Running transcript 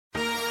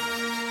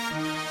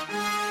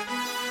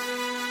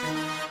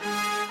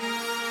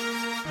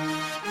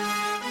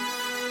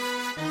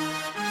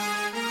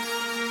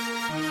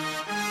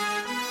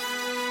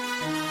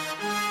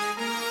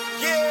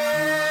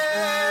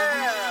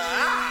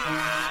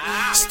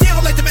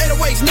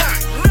always knock.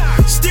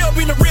 Still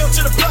been the real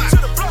to the block.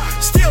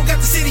 Still got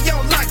the city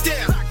on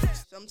lockdown.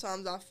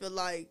 Sometimes I feel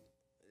like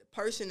the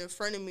person in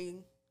front of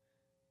me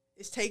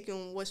is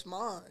taking what's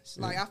mine.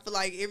 Like, I feel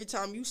like every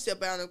time you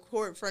step out on the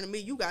court in front of me,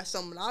 you got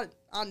something I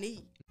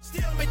need.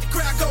 Still make the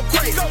crowd go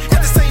crazy. At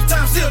the same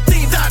time, still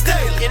teams die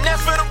daily. And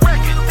that's for the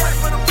record.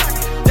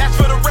 That's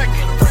for the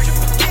record.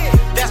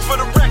 That's for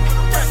the record.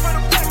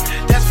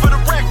 That's for the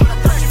record.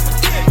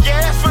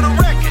 Yeah, that's for the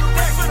record.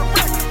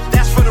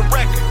 That's for the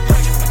record.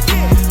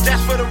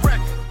 That's for the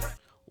record.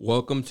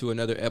 Welcome to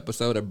another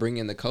episode of Bring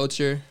in the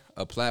Culture,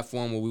 a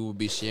platform where we will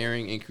be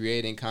sharing and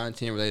creating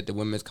content related to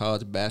women's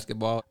college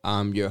basketball.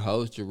 I'm your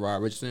host,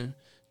 Gerard Richardson,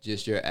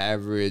 just your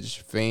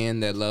average fan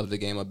that loves the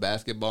game of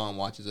basketball and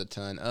watches a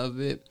ton of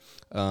it.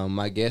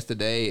 My guest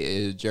today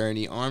is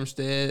Journey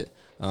Armstead,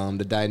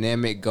 the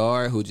dynamic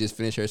guard who just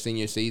finished her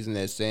senior season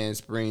at Sand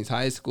Springs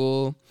High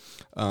School.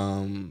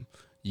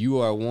 You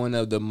are one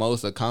of the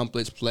most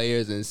accomplished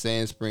players in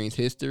Sand Springs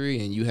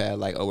history, and you had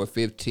like over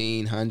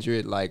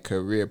 1,500 like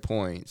career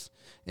points.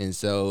 And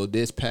so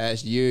this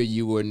past year,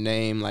 you were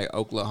named like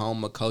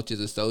Oklahoma Coaches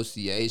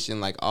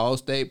Association like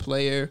All-State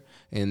player.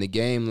 In the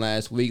game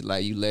last week,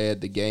 like you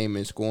led the game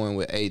in scoring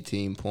with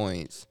 18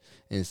 points.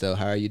 And so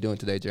how are you doing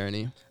today,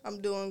 Journey?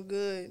 I'm doing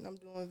good. I'm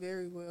doing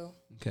very well.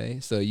 Okay,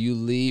 so you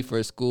leave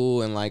for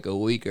school in like a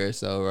week or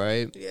so,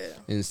 right? Yeah.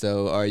 And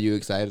so are you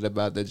excited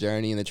about the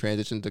journey and the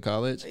transition to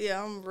college?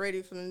 Yeah, I'm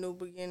ready for the new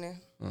beginning.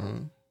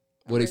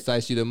 What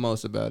excites you the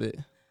most about it?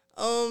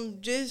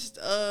 Just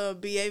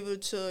be able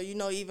to,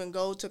 even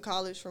go to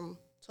college from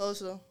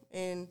Tulsa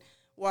and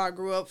where I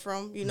grew up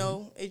from,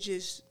 it's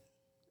just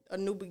a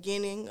new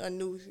beginning, a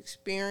new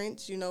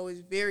experience, it's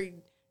very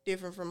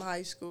different from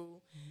high school.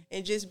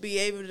 And just be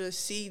able to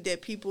see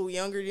that people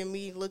younger than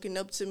me looking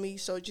up to me.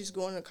 So just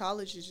going to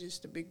college is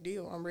just a big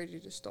deal. I'm ready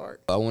to start.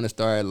 I want to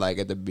start like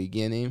at the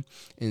beginning.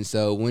 And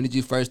so when did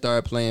you first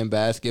start playing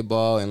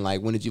basketball, and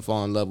like when did you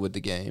fall in love with the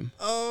game?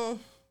 I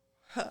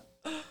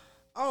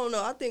don't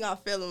know. I think I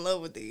fell in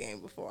love with the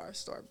game before I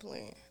started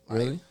playing.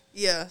 Really?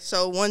 Yeah.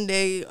 So one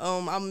day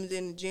I'm in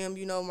the gym,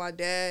 my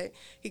dad,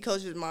 he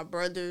coaches my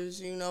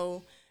brothers,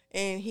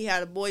 and he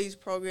had a boys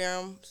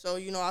program. So,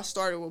 I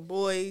started with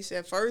boys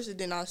at first, and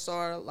then I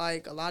saw,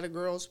 like, a lot of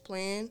girls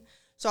playing.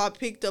 So I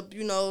picked up,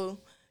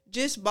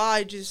 just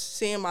by just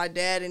seeing my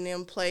dad and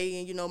them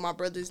play and, my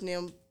brothers and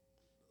them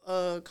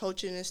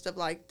coaching and stuff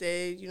like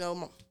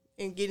that,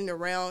 and getting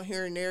around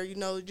here and there,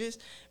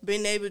 just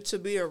being able to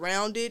be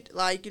around it.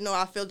 Like,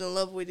 I fell in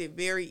love with it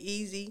very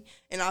easy.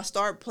 And I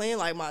started playing,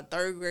 like, my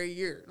third grade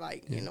year,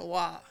 like, in a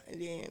while.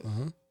 And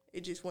then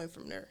it just went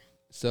from there.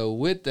 So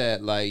with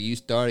that, like, you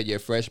started your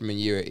freshman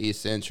year at East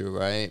Central,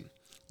 right?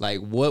 Like,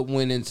 what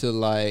went into,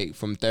 like,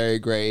 from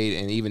third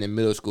grade and even in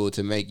middle school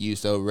to make you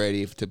so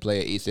ready to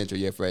play at East Central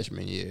your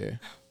freshman year?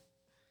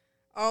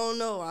 I don't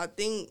know. I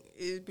think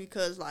it's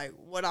because, like,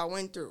 what I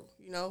went through,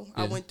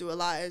 I went through a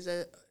lot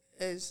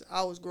as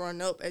I was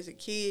growing up as a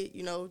kid,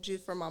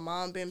 just from my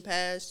mom being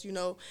passed,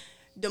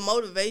 the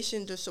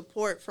motivation, the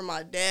support from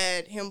my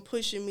dad, him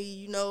pushing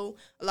me,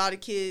 a lot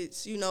of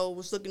kids,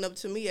 was looking up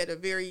to me at a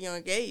very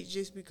young age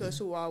just because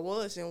who I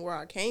was and where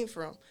I came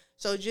from.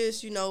 So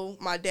just,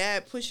 my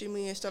dad pushing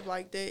me and stuff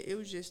like that, it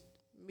was just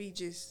me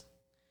just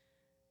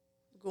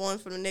going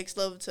from the next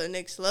level to the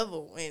next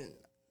level. And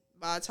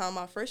by the time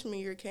my freshman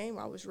year came,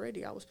 I was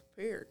ready. I was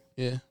prepared.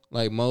 Yeah.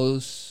 Like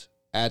most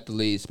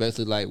athletes,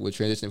 especially like with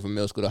transitioning from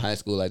middle school to high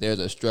school, like there's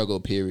a struggle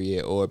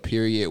period or a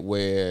period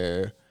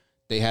where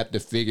they have to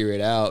figure it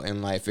out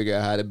and, like, figure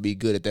out how to be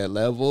good at that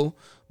level.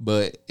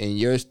 But in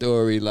your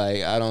story,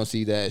 like, I don't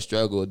see that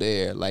struggle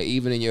there. Like,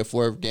 even in your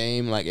fourth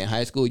game, like, in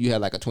high school, you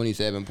had, like, a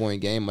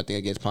 27-point game, I think,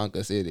 against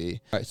Ponca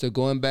City. All right, so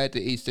going back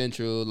to East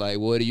Central, like,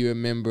 what do you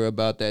remember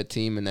about that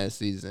team in that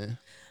season?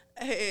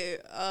 Hey,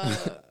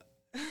 I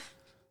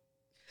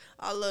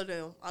love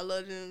them. I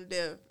love them to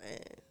death.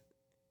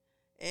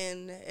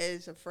 And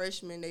as a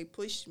freshman, they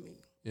pushed me.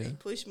 Yeah. They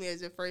pushed me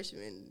as a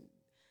freshman.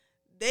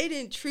 They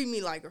didn't treat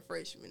me like a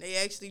freshman. They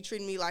actually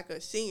treated me like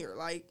a senior.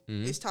 Like,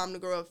 it's time to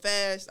grow up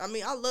fast. I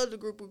mean, I love the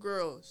group of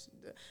girls.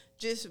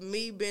 Just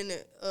me being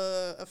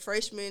a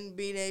freshman,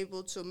 being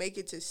able to make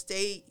it to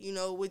state,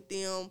 with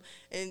them.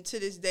 And to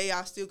this day,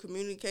 I still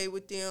communicate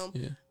with them.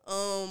 Yeah.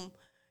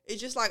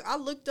 It's just like I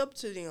looked up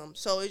to them.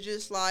 So it's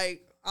just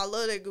like I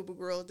love that group of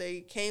girls.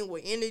 They came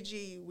with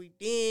energy. We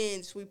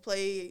danced. We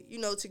played,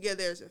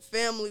 together as a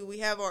family. We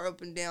have our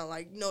up and down.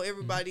 Like,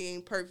 everybody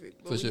ain't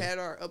perfect, but we had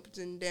our ups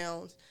and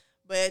downs.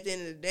 But at the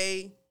end of the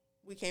day,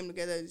 we came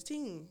together as a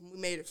team. We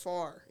made it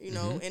far,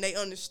 and they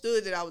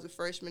understood that I was a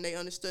freshman. They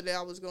understood that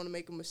I was going to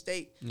make a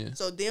mistake. Yeah.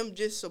 So them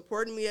just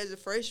supporting me as a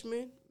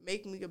freshman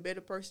make me a better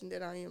person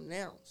than I am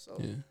now.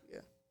 So, yeah.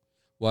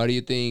 Why do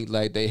you think,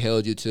 like, they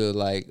held you to,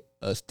 like,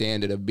 a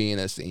standard of being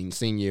a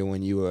senior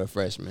when you were a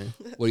freshman?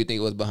 What do you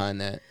think was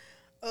behind that?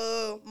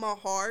 My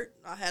heart.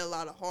 I had a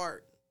lot of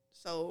heart.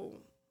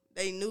 So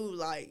they knew,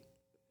 like,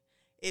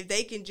 if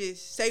they can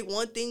just say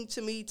one thing to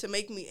me to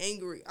make me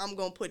angry, I'm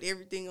going to put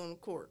everything on the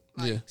court.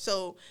 Like,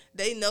 so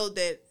they know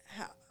that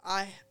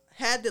I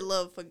had the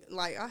love for,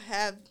 like, I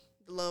have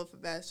the love for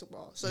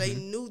basketball. So they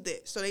knew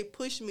that. So they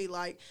pushed me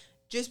like,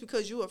 just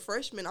because you're a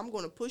freshman, I'm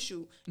going to push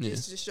you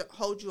just to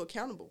hold you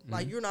accountable.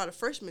 Like, you're not a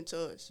freshman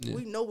to us. Yeah.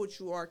 We know what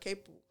you are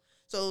capable.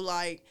 So,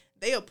 like,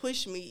 they'll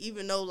push me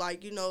even though,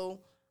 like, you know,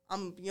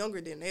 I'm younger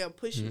than they'll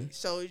push me.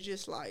 So it's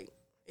just like,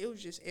 it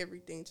was just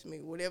everything to me.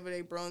 Whatever they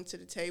brought to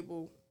the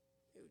table,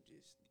 it was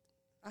just,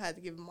 I had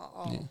to give them my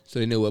all. Yeah. So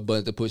they knew what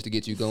buttons to push to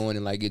get you going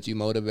and, like, get you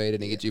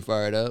motivated and get you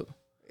fired up?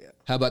 Yeah.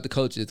 How about the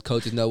coaches?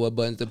 Coaches know what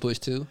buttons to push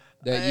to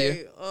that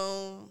year?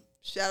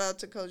 Shout out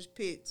to Coach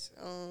Pitts.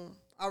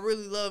 I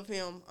really love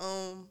him.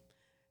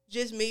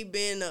 Just me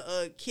being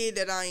a kid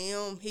that I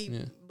am, he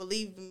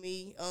believed in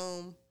me.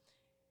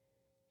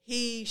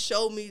 He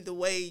showed me the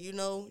way, you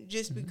know,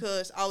 just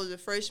because I was a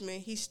freshman,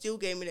 he still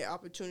gave me the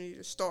opportunity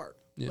to start.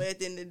 Yeah. But at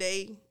the end of the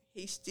day,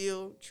 he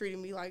still treated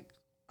me like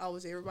I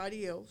was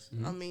everybody else.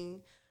 I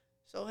mean,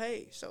 so,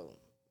 hey,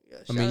 yeah.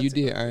 I mean, you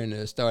did earn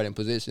a starting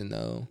position,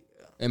 though.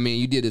 Yeah. I mean,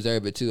 you did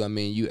deserve it, too. I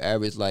mean, you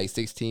averaged, like,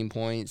 16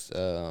 points,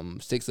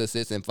 6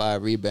 assists, and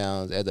 5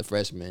 rebounds as a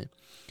freshman.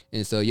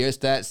 And so your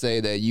stats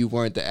say that you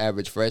weren't the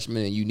average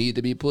freshman and you need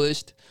to be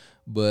pushed,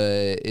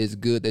 but it's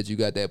good that you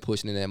got that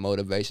pushing and that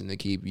motivation to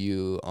keep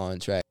you on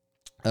track.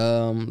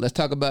 Let's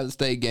talk about the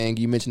state game.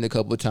 You mentioned a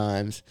couple of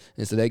times.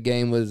 And so that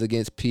game was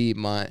against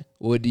Piedmont.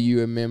 What do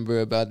you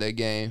remember about that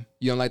game?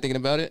 You don't like thinking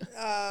about it?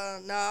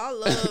 I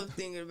love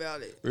thinking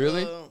about it.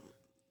 Really?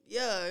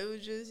 Yeah, it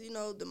was just, you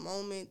know, the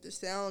moment, the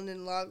sound in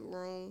the locker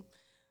room,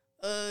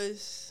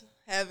 us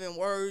having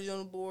words on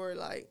the board.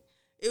 Like,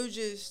 it was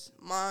just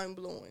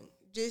mind-blowing.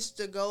 Just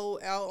to go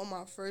out on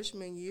my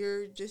freshman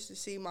year, just to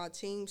see my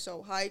team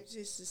so hyped,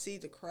 just to see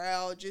the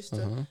crowd, just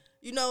to,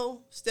 you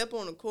know, step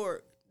on the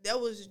court. That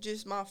was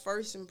just my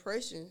first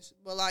impressions.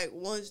 But, like,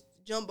 once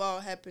jump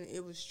ball happened,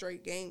 it was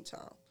straight game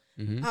time.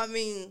 I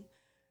mean,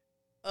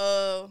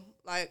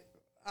 like,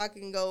 I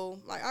can go,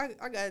 like,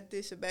 I got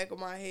this in the back of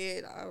my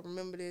head. I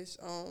remember this.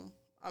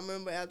 I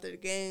remember after the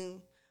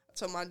game, I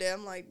told my dad,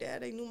 I'm like,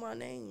 Dad, they knew my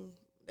name.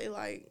 He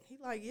like,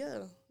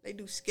 yeah. They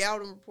do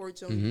scouting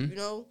reports on you, you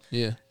know?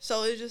 Yeah.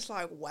 So it's just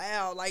like,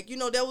 wow. Like, you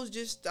know, that was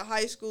just the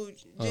high school,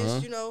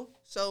 just, you know.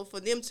 So for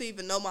them to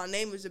even know my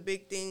name is a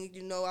big thing.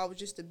 You know, I was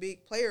just a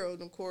big player on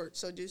the court.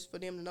 So just for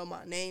them to know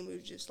my name,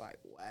 it was just like,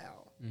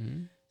 wow.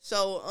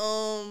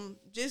 So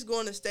just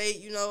going to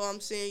state, you know,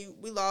 I'm saying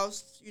we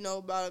lost, you know,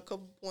 about a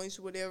couple points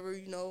or whatever,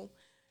 you know.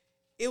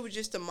 It was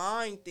just a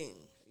mind thing,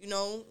 you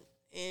know.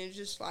 And it's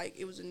just like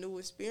it was a new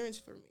experience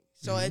for me.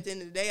 So at the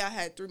end of the day, I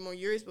had 3 more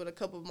years, but a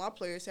couple of my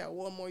players had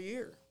 1 more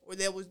year. Or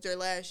that was their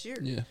last year.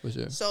 Yeah, for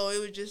sure. So it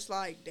was just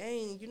like,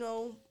 dang, you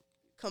know,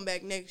 come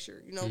back next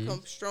year. You know,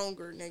 come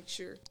stronger next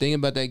year. Thinking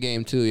about that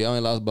game, too, you only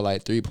lost by,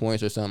 like, 3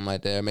 points or something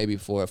like that, or maybe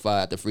 4 or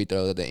 5 at the free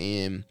throws at the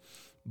end.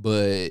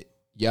 But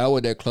y'all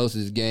were their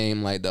closest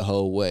game, like, the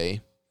whole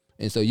way.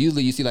 And so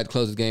usually you see, like, the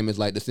closest game is,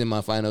 like, the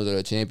semifinals or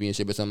the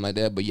championship or something like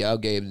that. But y'all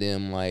gave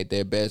them, like,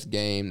 their best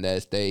game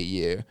that state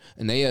year.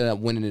 And they ended up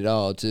winning it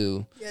all,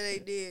 too. Yeah, they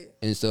did.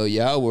 And so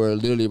y'all were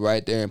literally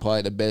right there and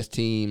probably the best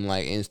team,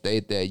 like, in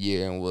state that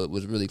year and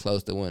was really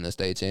close to winning a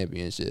state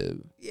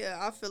championship. Yeah,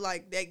 I feel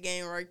like that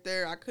game right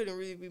there, I couldn't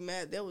really be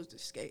mad. That was the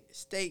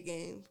state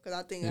game. Because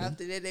I think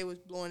after that, they was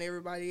blowing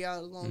everybody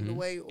out along the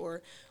way,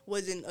 or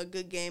wasn't a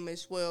good game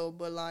as well.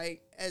 But,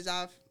 like, as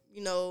I've,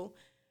 you know,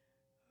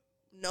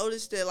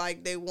 noticed that,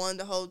 like, they won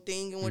the whole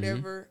thing and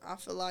whatever, I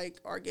feel like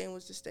our game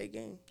was the state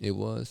game. It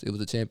was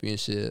a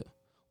championship.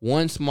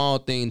 One small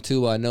thing,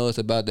 too, I noticed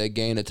about that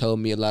game that told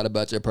me a lot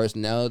about your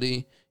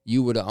personality.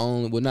 You were the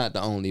only, well, not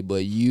the only,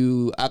 but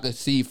I could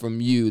see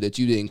from you that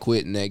you didn't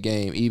quit in that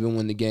game, even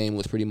when the game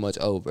was pretty much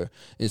over.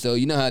 And so,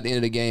 you know how at the end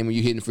of the game, when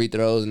you're hitting free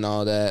throws and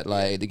all that,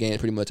 like, the game's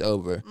pretty much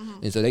over.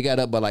 And so they got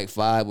up by, like,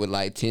 5 with,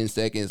 like, 10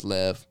 seconds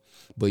left.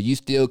 But you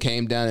still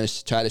came down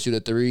and tried to shoot a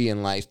 3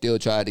 and, like, still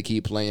tried to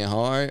keep playing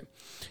hard.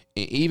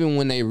 And even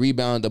when they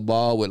rebounded the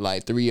ball with,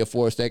 like, 3 or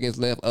 4 seconds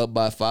left, up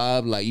by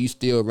 5, like, you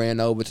still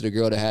ran over to the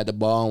girl that had the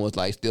ball and was,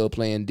 like, still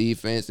playing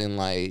defense. And,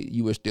 like,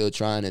 you were still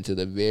trying until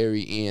the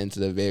very end, to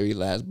the very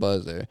last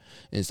buzzer.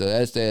 And so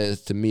that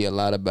says to me a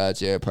lot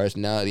about your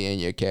personality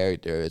and your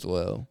character as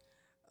well.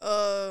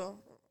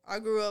 I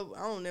grew up,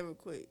 I don't never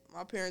quit.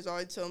 My parents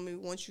always told me,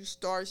 once you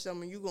start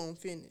something, you're going to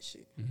finish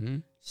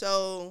it.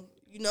 So,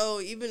 you know,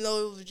 even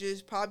though it was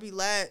just probably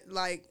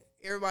like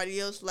everybody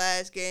else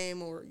last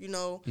game or, you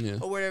know,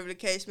 or whatever the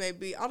case may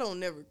be, I don't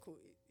never quit,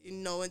 you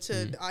know,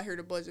 until I hear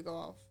the buzzer go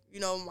off. You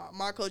know,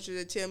 my coaches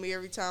would tell me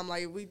every time,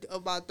 like, if we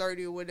about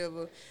 30 or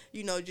whatever,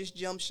 you know, just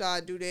jump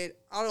shot, do that.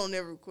 I don't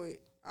never quit.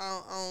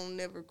 I don't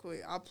never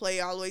quit. I play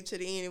all the way to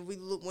the end. If we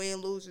win,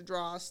 lose, or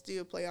draw, I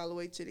still play all the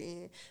way to the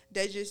end.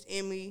 That's just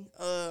in me.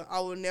 I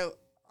would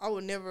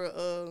never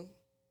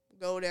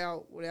go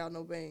out without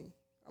no bang.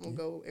 I'm going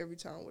to go every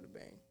time with a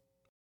bang.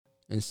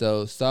 And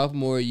so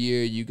sophomore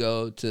year, you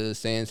go to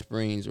Sand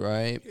Springs,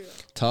 right? Yeah.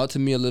 Talk to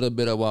me a little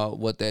bit about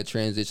what that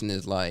transition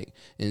is like.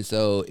 And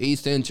so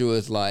East Central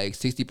is like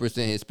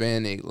 60%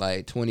 Hispanic,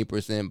 like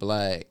 20%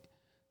 Black.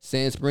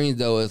 Sand Springs,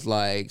 though, is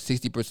like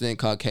 60%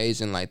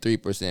 Caucasian, like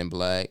 3%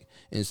 Black.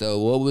 And so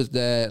what was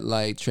that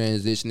like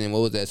transitioning? What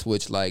was that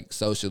switch like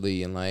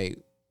socially, and like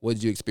what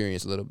did you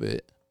experience a little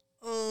bit?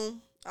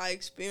 I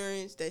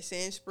experienced that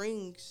Sand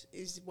Springs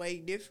is way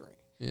different.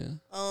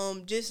 Yeah.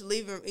 Just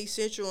leaving East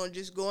Central and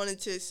just going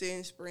into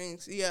Sand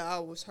Springs, yeah, I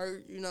was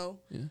hurt, you know.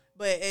 Yeah.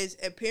 But as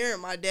a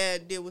parent, my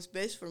dad did what's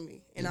best for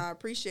me, and I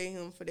appreciate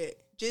him for that.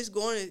 Just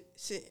going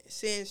to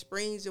Sand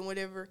Springs and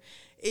whatever,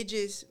 it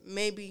just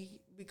made me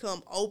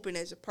become open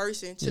as a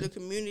person to the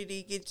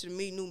community, get to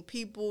meet new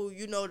people,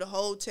 you know, the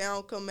whole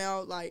town come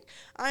out. Like,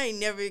 I ain't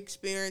never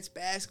experienced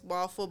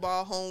basketball,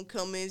 football,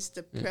 homecomings,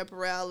 the pep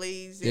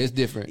rallies. And, it's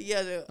different.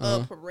 Yeah,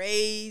 the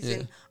parades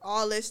and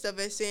all that stuff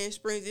at Sand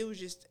Springs. It was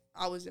just,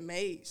 I was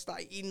amazed,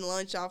 like eating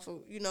lunch off of,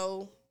 you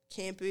know,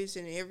 campus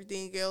and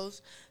everything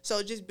else.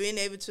 So just being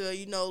able to,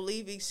 you know,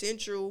 leave East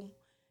Central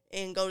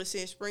and go to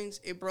Sand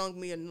Springs, it brought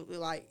me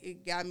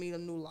it got me a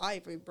new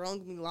life. It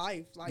brought me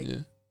life. Like,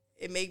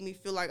 it made me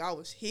feel like I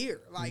was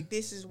here. Like,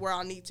 this is where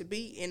I need to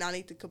be, and I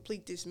need to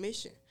complete this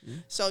mission.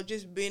 So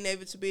just being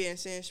able to be in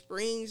Sand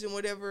Springs and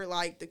whatever,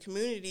 like, the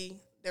community,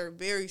 they're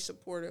very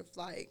supportive.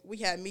 Like, we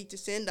had Meet the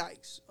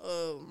Sendikes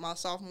my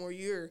sophomore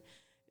year.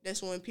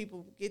 That's when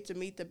people get to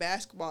meet the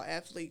basketball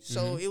athletes.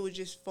 So it was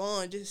just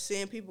fun, just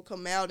seeing people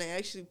come out and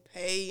actually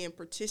pay and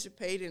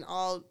participate in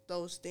all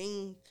those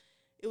things.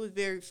 It was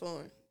very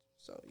fun.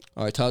 So,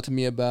 all right, talk to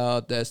me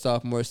about that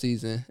sophomore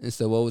season. And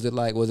so what was it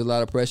like? Was it a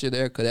lot of pressure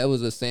there? Because that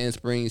was a Sand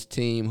Springs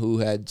team who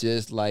had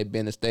just, like,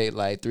 been to state,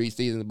 like, 3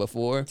 seasons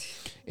before.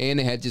 And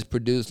they had just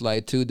produced,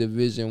 like, 2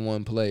 Division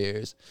I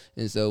players.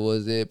 And so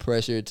was it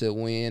pressure to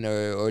win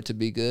or to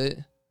be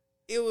good?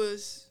 It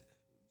was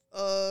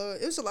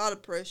a lot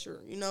of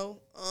pressure, you know,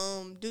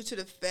 due to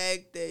the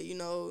fact that, you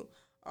know,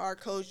 our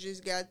coach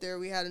just got there.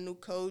 We had a new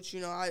coach,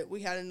 you know,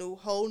 we had a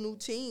whole new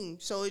team.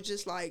 So it's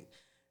just like,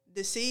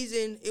 the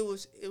season, it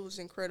was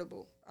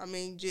incredible. I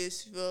mean,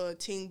 just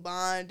team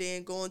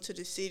bonding, going to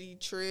the city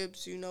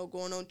trips, you know,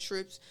 going on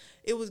trips.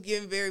 It was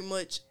getting very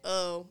much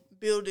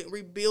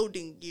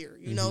rebuilding year,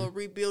 you know, a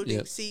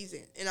rebuilding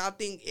season. And I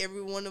think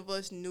every one of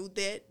us knew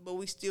that, but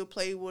we still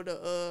played with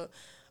a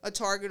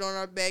target on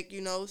our back, you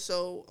know.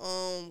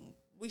 So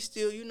we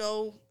still, you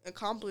know,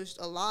 accomplished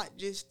a lot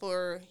just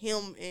for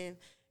him, and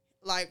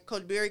like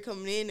Coach Berry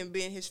coming in and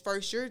being his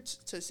first year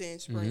to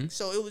Sand Springs.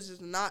 So it was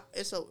just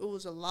it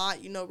was a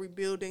lot, you know,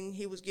 rebuilding.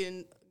 He was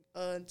getting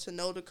to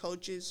know the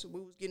coaches.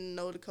 We was getting to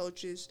know the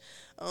coaches.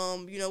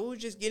 You know, we were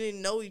just getting to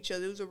know each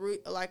other. It was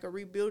a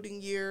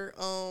rebuilding year.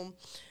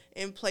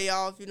 In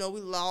playoff, you know, we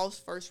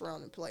lost first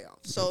round in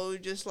playoffs. So it was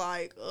just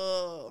like,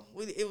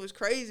 it was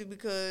crazy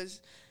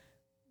because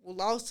we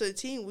lost to a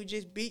team. We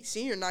just beat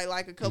senior night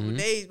like a couple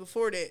days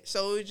before that.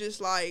 So it was just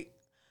like,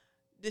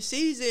 the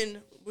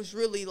season was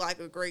really like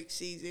a great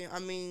season. I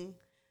mean,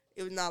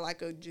 it was not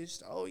like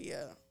just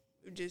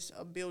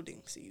a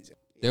building season.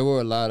 There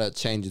were a lot of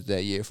changes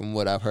that year from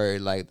what I've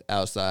heard, like,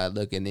 outside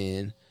looking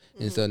in.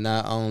 And so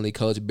not only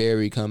Coach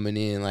Berry coming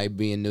in, like,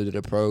 being new to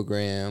the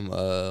program,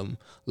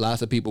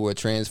 lots of people were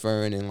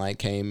transferring and, like,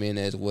 came in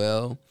as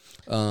well.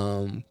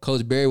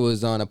 Coach Berry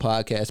was on a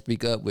podcast,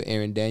 Speak Up, with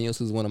Aaron Daniels,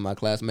 who's one of my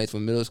classmates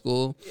from middle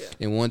school. Yeah.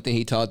 And one thing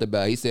he talked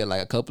about, he said,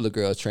 like, a couple of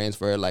girls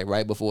transferred, like,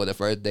 right before the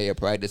first day of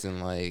practice.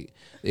 And, like,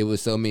 it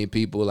was so many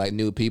people, like,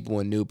 new people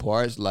and new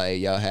parts.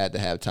 Like, y'all had to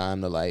have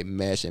time to, like,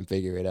 mesh and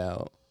figure it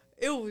out.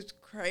 It was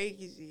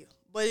crazy.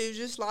 But it was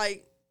just,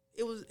 like,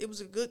 it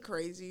was a good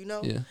crazy, you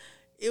know? Yeah.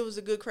 It was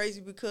a good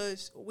crazy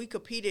because we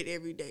competed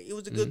every day. It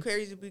was a good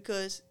crazy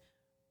because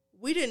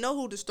we didn't know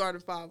who the starting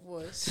 5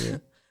 was. Yeah.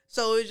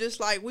 So it's just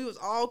like we was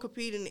all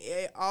competing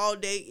all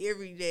day,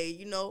 every day,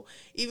 you know.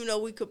 Even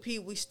though we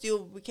compete, we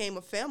still became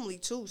a family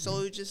too.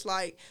 So it's just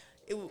like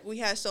we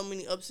had so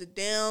many ups and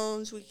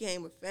downs. We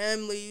became a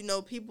family, you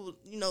know. People,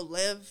 you know,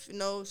 left, you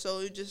know. So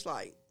it's just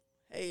like,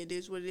 hey, it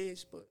is what it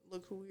is. But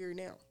look who we're here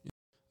now.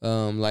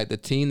 Like the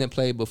team that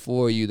played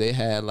before you, they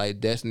had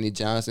like Destiny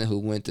Johnson, who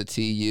went to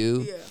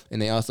TU,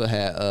 and they also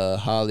had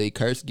Holly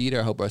Kurtzgeter.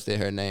 I hope I said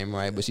her name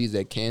right, but she's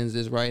at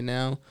Kansas right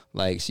now.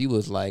 Like, she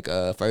was like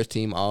first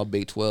team All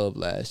Big 12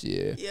 last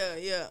year.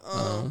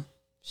 Yeah.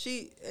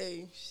 She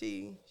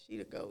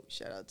the GOAT.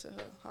 Shout out to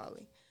her,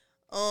 Holly.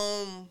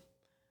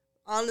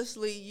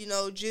 Honestly, you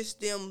know, just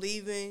them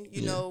leaving,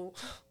 you know.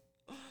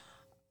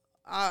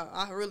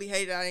 I really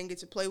hated I didn't get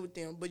to play with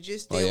them, but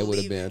just them it would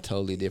have been a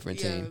totally different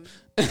team.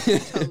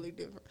 Totally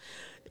different.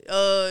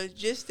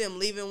 Just them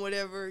leaving,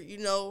 whatever, you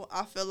know,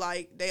 I feel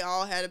like they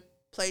all had to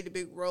play the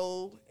big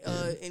role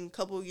in a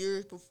couple of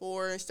years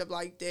before and stuff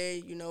like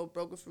that, you know,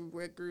 broken through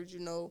records,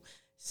 you know,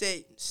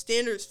 set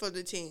standards for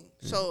the team.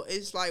 So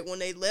it's like when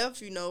they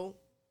left, you know,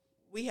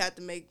 we had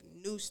to make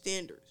new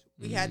standards.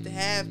 We had to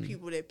have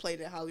people that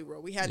played at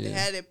Hollywood. We had to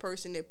have that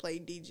person that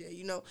played DJ,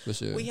 you know. For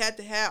sure. We had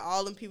to have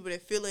all them people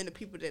that fill in the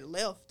people that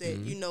left that,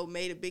 you know,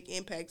 made a big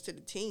impact to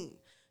the team.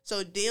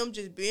 So them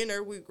just being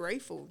there, we're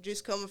grateful.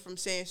 Just coming from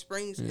Sand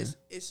Springs,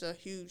 it's a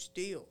huge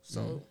deal.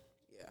 So,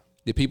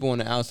 Did people on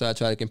the outside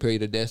try to compare you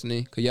to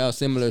Destiny? Because y'all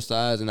similar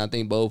size, and I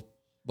think both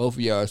Both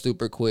of y'all are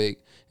super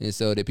quick, and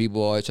so did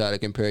people always try to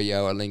compare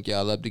y'all or link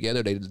y'all up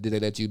together? Did they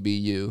let you be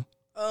you?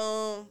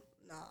 Nah,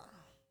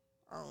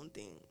 I don't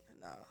think.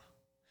 Nah.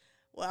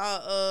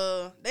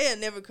 Well, they had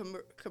never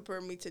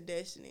compared me to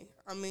Destiny.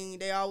 I mean,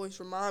 they always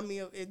remind me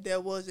of if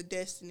there was a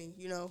Destiny,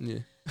 you know. Yeah.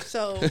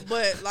 So,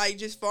 but like,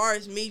 just far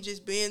as me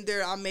just being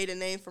there, I made a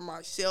name for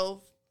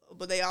myself.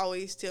 But they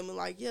always tell me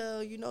like,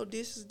 yeah, you know,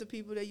 this is the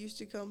people that used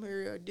to come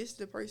here, or this is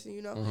the person,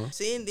 you know.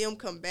 Seeing them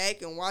come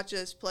back and watch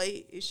us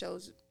play, it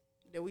shows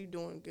that we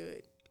doing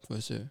good. For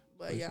sure.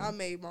 But yeah, I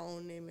made my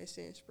own name at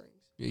Sand Springs.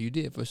 Yeah, you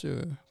did, for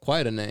sure.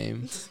 Quite a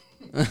name.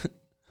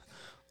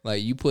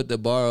 Like, you put the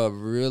bar up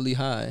really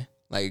high.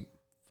 Like,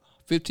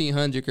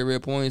 1,500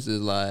 career points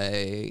is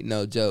like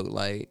no joke.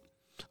 Like,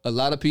 a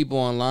lot of people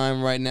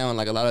online right now and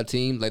like a lot of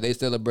teams, like, they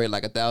celebrate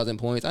like 1,000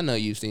 points. I know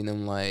you've seen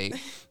them, like,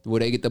 where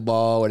they get the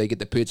ball or they get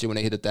the picture when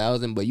they hit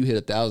 1,000, but you hit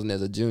 1,000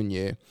 as a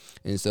junior,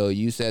 and so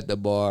you set the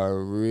bar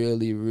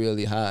really,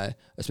 really high.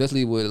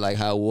 Especially with like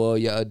how well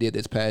y'all did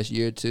this past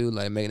year too,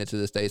 like making it to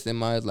the state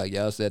semis. Like,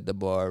 y'all set the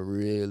bar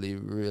really,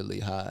 really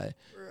high.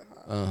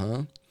 Real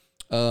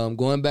high.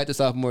 Going back to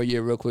sophomore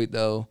year real quick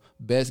though,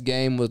 best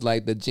game was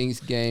like the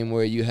Jinx game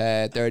where you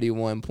had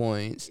 31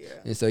 points. Yeah.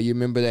 And so you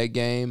remember that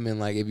game,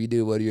 and like if you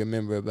do, what do you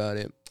remember about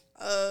it?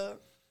 I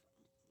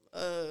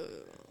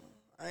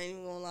ain't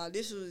even gonna lie.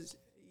 This was,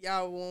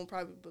 y'all won't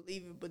probably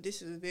believe it, but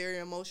this is a very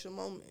emotional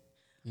moment.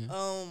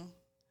 Yeah.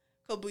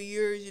 Couple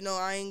years, you know,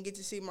 I didn't get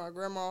to see my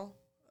grandma.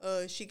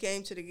 She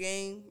came to the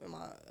game, and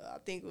I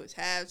think it was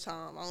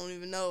halftime. I don't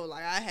even know.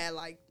 Like, I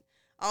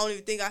don't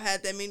even think I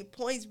had that many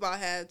points by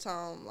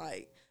halftime.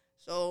 Like,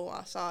 so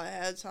I saw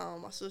at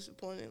halftime, my sister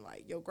pointing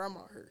like, "Yo,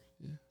 grandma hurt."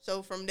 Yeah.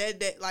 So from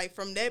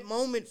that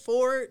moment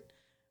forward,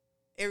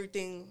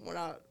 everything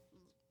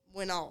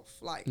went off.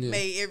 Like,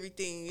 made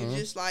everything. It's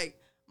just like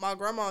my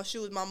grandma, she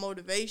was my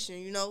motivation,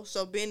 you know.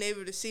 So being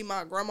able to see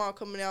my grandma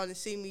coming out and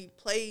see me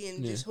play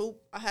and just hoop,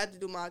 I had to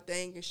do my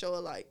thing and show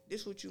her like,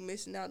 this what you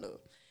missing out of.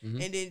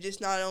 And then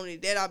just not only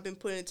that, I've been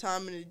putting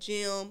time in the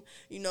gym.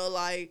 You know,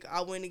 like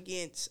I went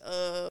against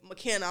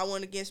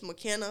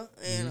McKenna.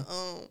 And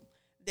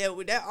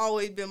that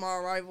always been my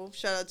rival.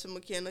 Shout out to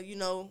McKenna. You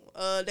know,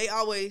 they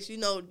always, you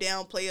know,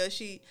 downplay us.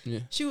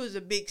 She was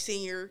a big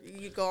senior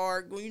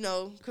guard, you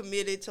know,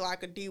 committed to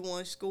like a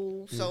D1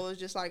 school. So it's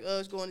just like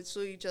us going to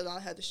see each other.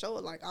 I had to show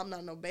her like, I'm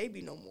not no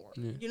baby no more.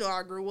 You know,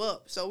 I grew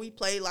up. So we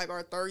played like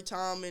our third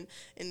time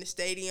in the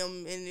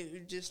stadium, and it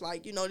was just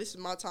like, you know, this is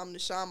my time to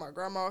shine. My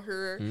grandma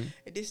here, and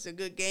this is a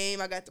good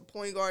game. I got the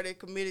point guard that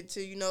committed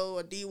to, you know,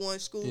 a D1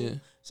 school.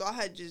 So I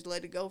had to just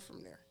let it go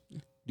from there.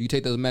 Do you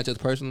take those matchups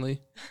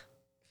personally?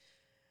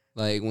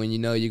 Like, when you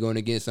know you're going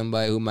against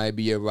somebody who might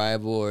be your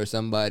rival, or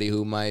somebody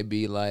who might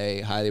be,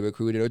 like, highly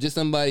recruited, or just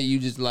somebody you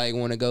just, like,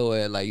 want to go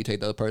at, like, you take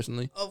those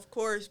personally? Of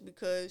course,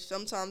 because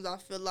sometimes I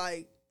feel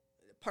like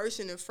the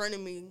person in front of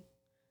me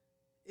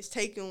is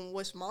taking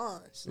what's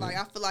mine. Like,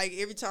 I feel like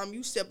every time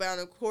you step out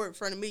on the court in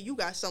front of me, you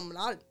got something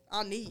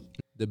I need.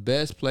 The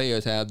best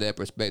players have that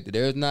perspective.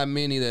 There's not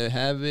many that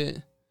have it,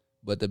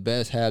 but the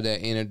best have that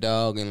inner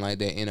dog and, like,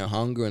 that inner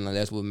hunger, and, like,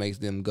 that's what makes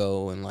them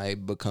go and,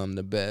 like, become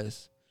the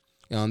best.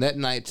 And on that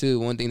night, too,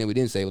 one thing that we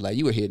didn't say was, like,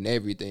 you were hitting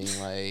everything.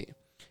 Like,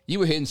 you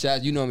were hitting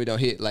shots you normally don't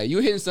hit. Like, you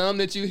were hitting some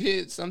that you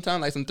hit sometimes,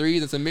 like some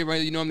threes and some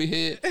mid-range you normally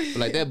hit. But,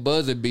 like, that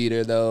buzzer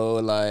beater, though,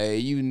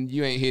 like, you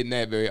ain't hitting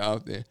that very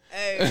often.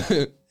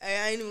 Hey,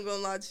 I ain't even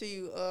gonna lie to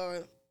you.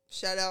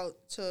 Shout out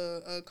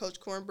to Coach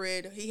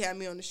Cornbread. He had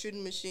me on the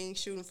shooting machine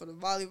shooting for the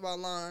volleyball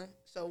line.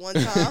 So one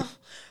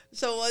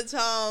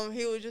time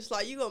he was just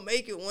like, you gonna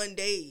make it one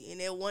day.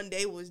 And that one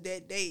day was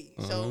that day.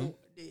 So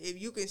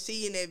if you can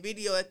see in that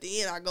video at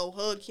the end, I go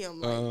hug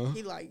him. Like,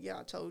 he like, yeah,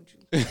 I told you.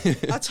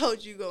 I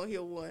told you gonna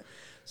hit one.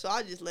 So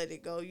I just let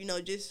it go, you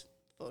know, just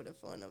for the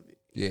fun of it.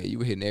 Yeah, you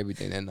were hitting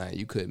everything that night.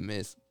 You couldn't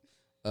miss.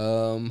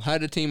 How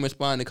did the team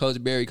respond to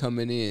Coach Berry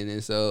coming in?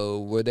 And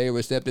so were they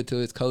receptive to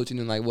his coaching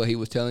and, like, what he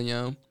was telling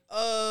y'all?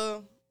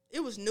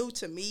 It was new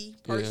to me,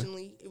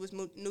 personally. Yeah. It was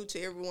new to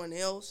everyone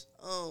else.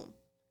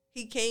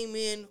 He came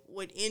in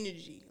with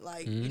energy.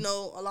 Like, you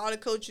know, a lot of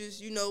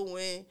coaches, you know,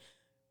 when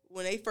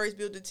they first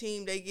build the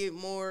team, they get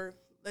more,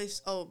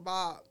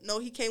 Bob. No,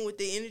 he came with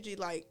the energy,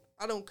 like,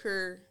 I don't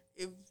care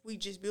if we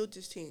just built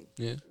this team.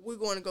 Yeah. We're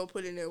going to go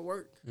put in their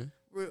work,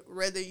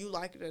 whether you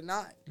like it or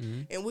not.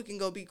 And we can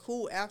go be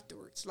cool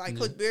afterwards. Like,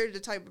 Coach Berry the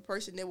type of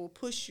person that will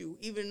push you,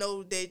 even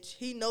though that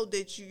he know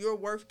that your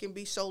worth can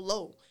be so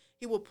low.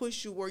 He will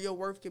push you where your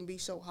worth can be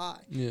so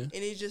high. Yeah. And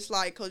it's just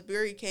like Coach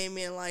Berry came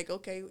in like,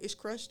 okay, it's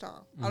crunch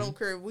time. I don't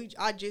care if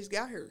I just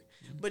got here.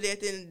 But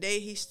at the end of the day,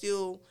 he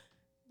still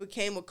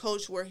became a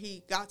coach where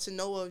he got to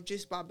know of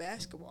just by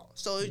basketball.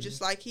 So it's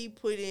just like he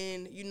put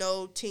in, you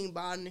know, team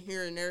bonding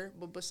here and there.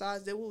 But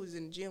besides that, we was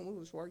in the gym. We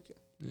was working.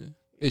 Yeah.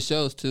 It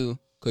shows, too,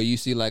 because you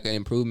see, like, an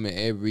improvement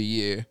every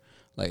year.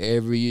 Like,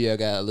 every year I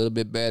got a little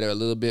bit better, a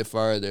little bit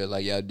farther.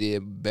 Like, y'all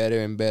did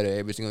better and better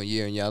every single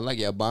year. And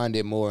y'all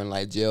bonded more and,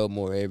 like, gelled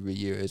more every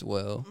year as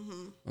well.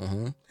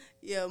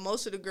 Yeah,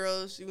 most of the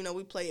girls, you know,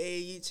 we play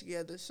AAU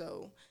together.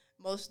 So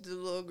most of the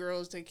little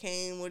girls that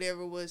came,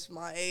 whatever, was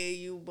my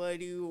AAU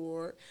buddy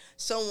or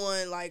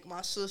someone like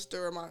my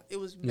sister or it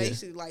was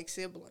basically like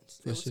siblings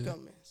that was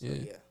coming. So,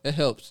 yeah. It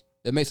helps.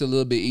 It makes it a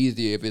little bit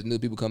easier if it's new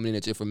people coming in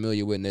that you're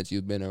familiar with and that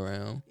you've been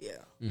around. Yeah.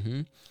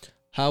 Mm-hmm.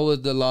 How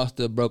was the loss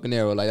to Broken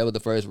Arrow? Like, that was the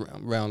first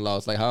round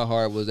loss. Like, how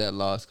hard was that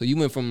loss? Because you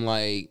went from,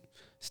 like,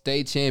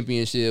 state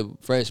championship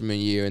freshman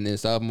year and then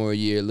sophomore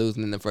year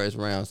losing in the first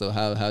round. So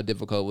how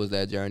difficult was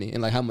that journey?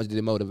 And, like, how much did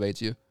it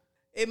motivate you?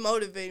 It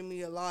motivated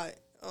me a lot.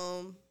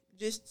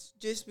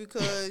 Just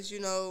because, you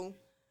know,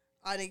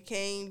 I done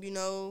came, you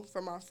know,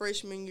 from my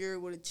freshman year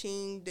with a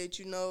team that,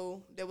 you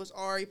know, that was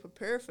already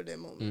prepared for that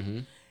moment. Mm-hmm.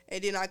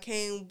 And then I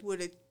came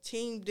with a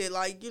team that,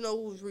 like, you know,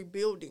 was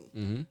rebuilding.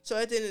 Mm-hmm. So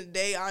at the end of the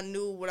day, I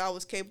knew what I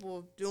was capable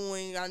of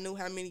doing. I knew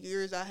how many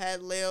years I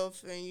had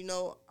left. And, you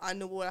know, I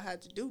knew what I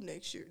had to do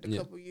next year, the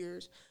couple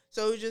years.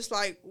 So it was just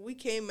like we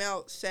came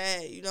out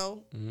sad, you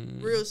know,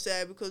 real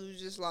sad because it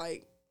was just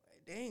like,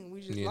 dang,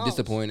 we just lost.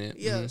 Disappointed.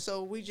 Yeah,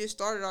 so we just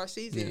started our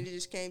season and it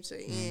just came to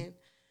the end.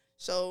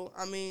 So,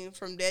 I mean,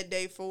 from that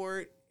day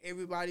forward,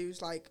 everybody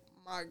was like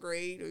my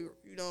grade, or,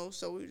 you know,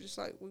 so we were just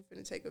like, we're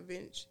finna take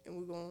advantage and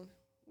we're gonna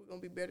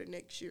be better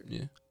next year.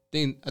 Yeah.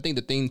 I think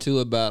the thing too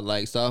about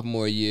like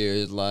sophomore year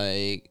is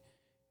like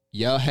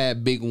y'all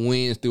had big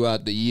wins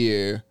throughout the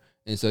year,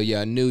 and so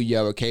y'all knew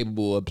y'all were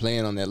capable of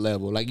playing on that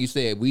level. Like you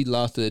said, we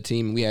lost to the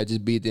team and we had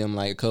just beat them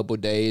like a couple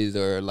days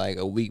or like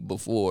a week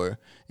before,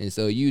 and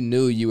so you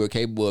knew you were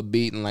capable of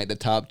beating like the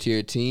top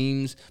tier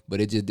teams,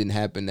 but it just didn't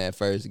happen that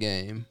first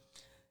game.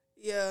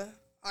 Yeah.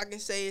 I can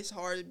say it's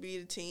hard to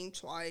beat a team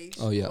twice.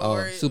 Oh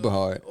yeah, super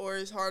hard. Or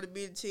it's hard to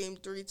beat a team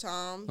 3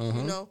 times.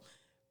 You know,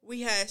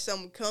 we had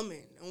something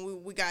coming,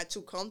 and we got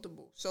too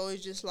comfortable. So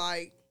it's just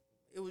like,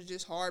 it was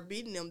just hard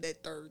beating them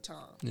that third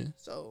time. Yeah.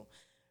 So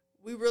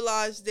we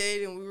realized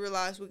that, and we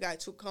realized we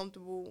got too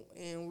comfortable,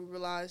 and we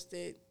realized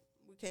that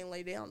we can't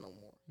lay down no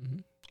more. Mm-hmm.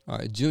 All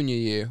right, junior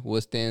year.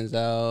 What stands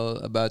out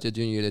about your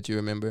junior year that you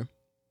remember?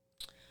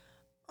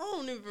 I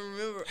don't even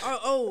remember.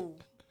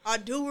 I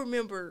do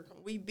remember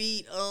we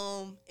beat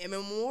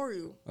Emmett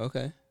Memorial.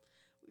 Okay.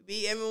 We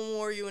beat Emmett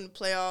Memorial in the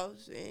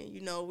playoffs, and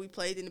you know we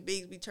played in the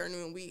Bigsby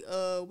tournament.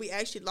 We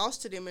actually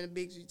lost to them in the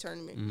Bigsby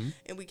tournament,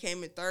 and we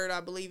came in third, I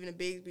believe, in the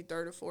Bigsby,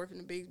 third or fourth in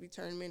the Bigsby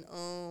tournament.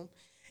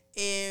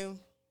 And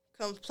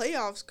comes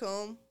playoffs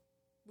come,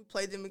 we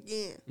played them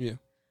again. Yeah.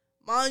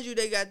 Mind you,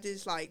 they got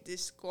this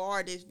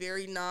squad that's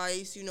very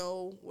nice, you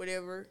know,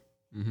 whatever.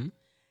 Mm-hmm.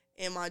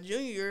 And my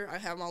junior year, I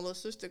have my little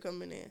sister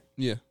coming in.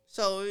 Yeah.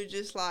 So it was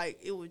just like,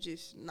 it was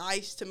just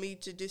nice to me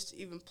to just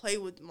even play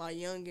with my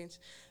youngins.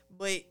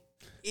 But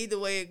either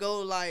way it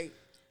go, like,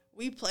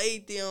 we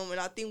played them, and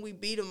I think we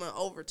beat them in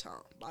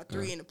overtime by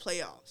 3 in the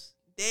playoffs.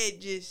 That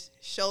just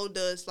showed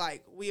us,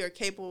 like, we are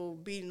capable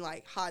of beating,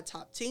 like, high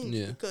top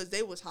teams because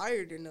they was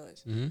higher than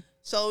us. Mm-hmm.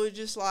 So it's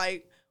just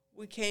like,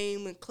 we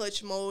came in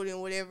clutch mode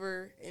and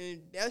whatever,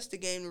 and that's the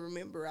game to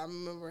remember. I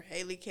remember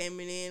Haley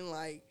coming in,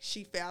 like,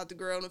 she fouled the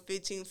girl on a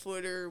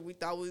 15-footer. We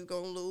thought we was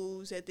going to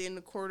lose at the end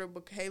of the quarter,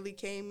 but Haley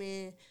came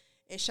in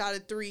and shot a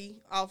 3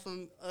 off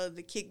of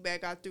the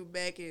kickback I threw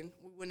back, and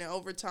we went in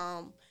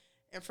overtime.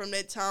 And from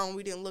that time,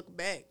 we didn't look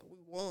back. We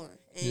won.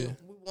 And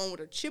we won with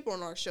a chip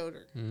on our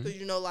shoulder because,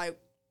 you know, like,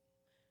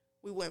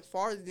 we went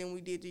farther than we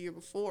did the year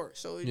before.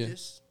 So that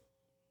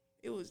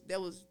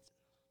was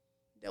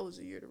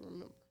a year to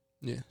remember.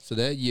 Yeah. So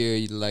that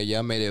year, like,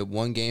 y'all made it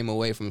 1 game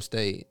away from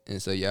state,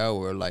 and so y'all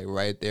were like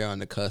right there on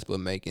the cusp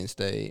of making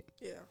state.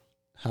 Yeah.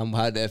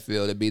 How'd that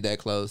feel to be that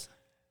close?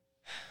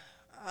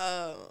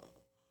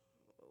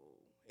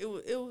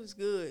 It was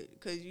good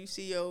because you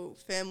see your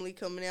family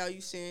coming out.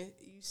 You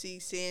see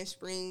Sand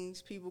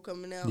Springs people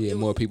coming out. Yeah,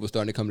 more people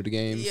starting to come to the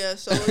games. Yeah.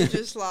 So it's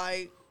just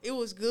like, it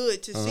was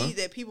good to see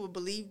that people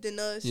believed in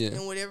us,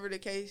 and whatever the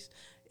case,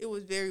 it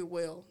was very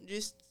well.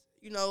 Just,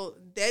 you know,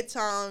 that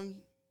time.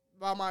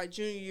 By my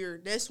junior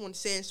year, that's when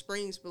Sand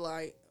Springs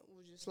was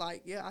just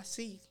like, I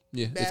see.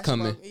 Yeah, it's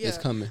coming. Yeah. It's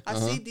coming. I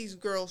see these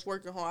girls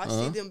working hard. I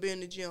see them being in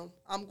the gym.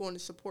 I'm going to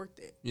support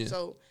that. Yeah.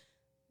 So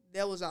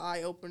that was an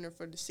eye-opener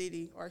for the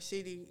city, our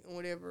city, and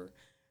whatever.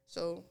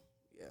 So,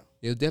 yeah.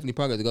 It was definitely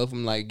progress. To go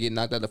from, like, getting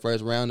knocked out the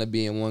first round to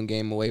being 1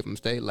 game away from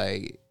state,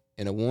 like,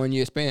 in a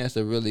 1-year span, that's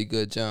a really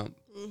good jump.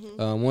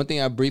 Mm-hmm. One thing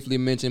I briefly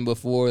mentioned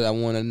before that I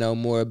want to know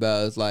more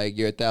about is, like,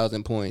 your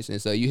 1,000 points.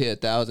 And so you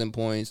hit 1,000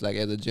 points, like,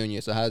 as a junior.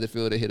 So how did it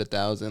feel to hit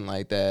 1,000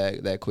 like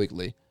that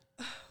quickly?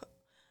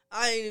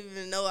 I didn't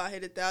even know I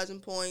hit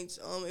 1,000 points.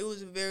 It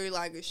was very,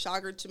 like, a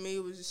shocker to me.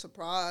 It was a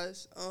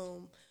surprise.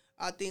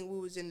 I think we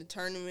was in the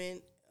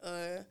tournament,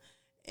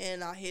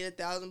 and I hit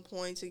 1,000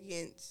 points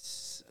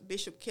against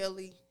Bishop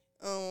Kelly.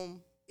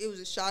 It was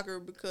a shocker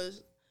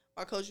because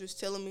my coach was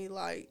telling me,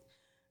 like,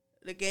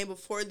 the game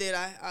before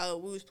that,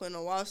 we was playing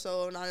on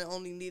Wausau, and I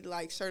only needed,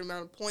 like, a certain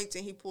amount of points,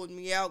 and he pulled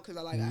me out because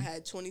I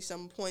had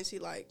 20-something points. He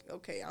like,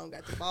 okay, I don't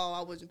got the ball.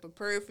 I wasn't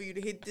prepared for you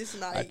to hit this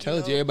night. I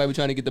told you, everybody was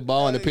trying to get the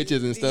ball in the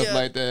pitches and stuff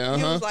like that.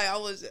 He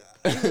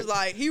was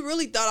like, he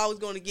really thought I was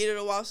going to get it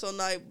a Wausau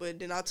night, but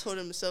then I told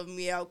him to sub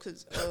me out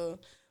because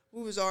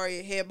we was already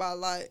ahead by a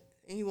lot,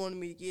 and he wanted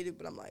me to get it,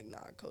 but I'm like, nah,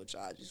 coach,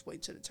 I'll just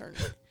wait till the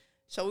tournament.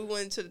 So we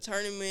went into the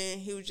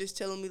tournament. He was just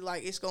telling me,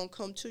 like, it's going to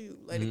come to you.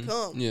 Let it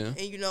come. Yeah.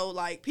 And, you know,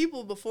 like,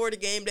 people before the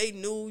game, they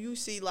knew. You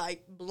see,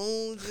 like,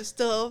 balloons and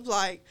stuff.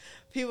 Like,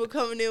 people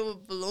coming in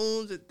with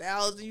balloons,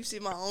 1,000. You see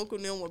my uncle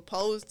and them with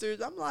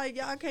posters. I'm like,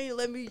 y'all can't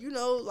let me, you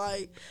know,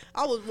 like,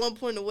 I was 1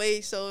 point away.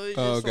 So it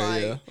was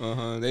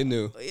just They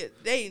knew.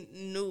 They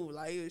knew.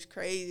 Like, it was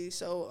crazy.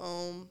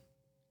 So,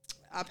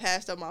 I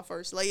passed up my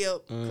first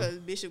layup because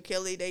Bishop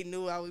Kelly, they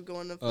knew I was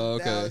going up for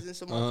 1,000.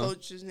 So my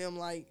coaches and him,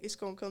 like, it's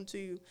going to come to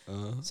you.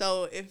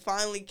 So it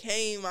finally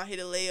came. I hit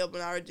a layup,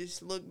 and I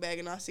just look back,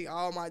 and I see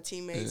all my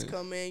teammates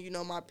come in, you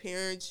know, my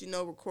parents, you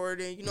know,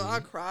 recording. You know, I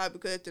cried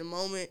because at the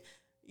moment,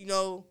 you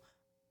know,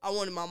 I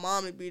wanted my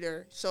mom to be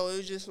there. So it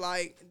was just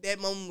like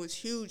that moment was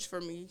huge for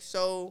me.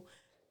 So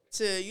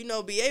to, you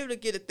know, be able to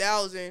get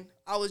 1,000,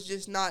 I was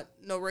just not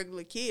no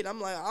regular kid. I'm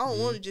like, I don't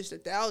want just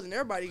 1,000.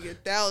 Everybody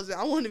get 1,000.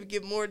 I wanted to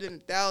get more than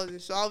 1,000.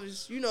 So I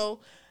was, you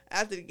know,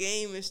 after the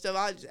game and stuff,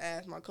 I just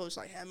asked my coach,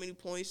 like, how many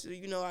points do,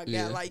 you know, I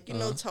got, like, you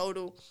know,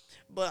 total.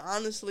 But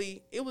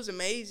honestly, it was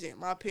amazing.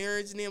 My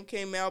parents and them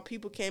came out.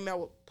 People came out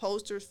with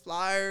posters,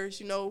 flyers,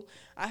 you know.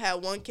 I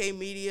had 1K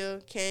Media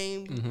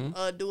came,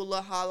 do a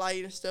little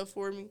highlight and stuff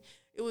for me.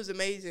 It was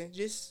amazing.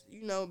 Just,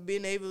 you know,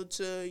 being able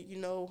to, you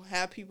know,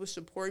 have people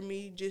support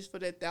me just for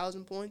that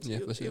 1,000 points. Yeah,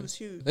 it for sure. was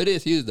huge. It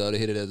is huge, though, to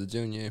hit it as a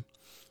junior.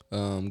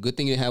 Good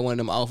thing you had one of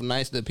them off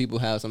nights that people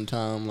have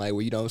sometime, like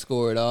where you don't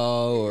score at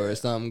all or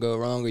something go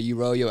wrong or you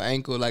roll your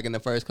ankle like in the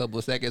first couple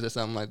of seconds or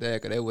something like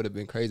that, because it would have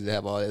been crazy to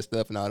have all that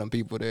stuff and all them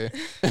people there.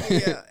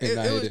 Yeah,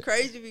 it was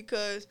crazy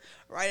because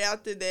right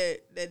after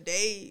that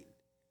day,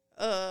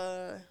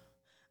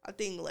 I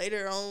think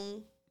later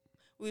on,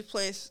 we was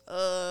playing,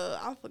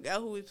 I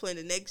forgot who we was playing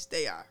the next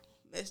day. I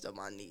messed up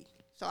my knee.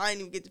 So I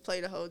didn't even get to play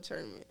the whole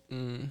tournament.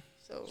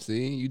 So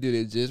see, you did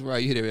it just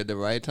right. You hit it at the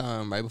right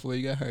time, right before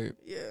you got hurt.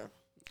 Yeah.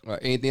 All right,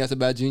 anything else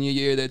about junior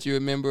year that you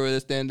remember or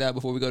that stand out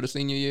before we go to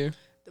senior year?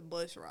 The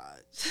bus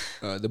rides.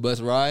 The bus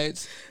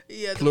rides?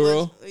 Yeah.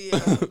 Plural?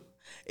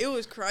 It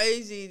was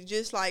crazy.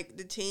 Just like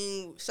the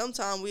team,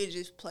 sometimes we'd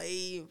just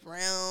play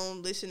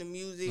around, listen to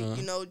music,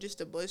 you know, just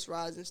the bus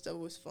rides and stuff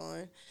was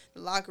fun.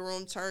 The locker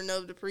room, turn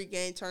up the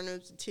pregame, turn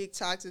up the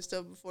TikToks and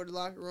stuff before the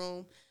locker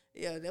room.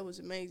 Yeah, that was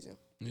amazing.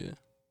 Yeah.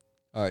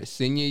 All right,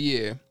 senior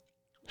year.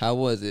 How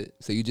was it?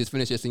 So you just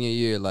finished your senior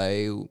year,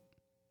 like,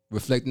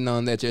 reflecting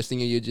on that, your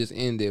senior year just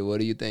ended. What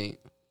do you think?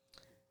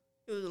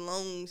 It was a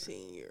long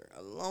senior year,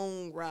 a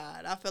long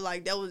ride. I feel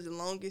like that was the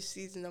longest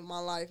season of my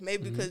life.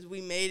 Maybe because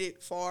we made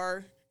it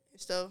far and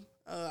stuff.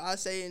 I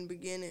say in the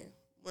beginning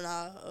when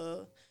I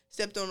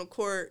stepped on the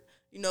court,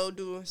 you know,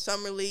 doing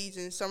summer leagues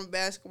and summer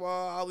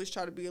basketball, I always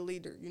try to be a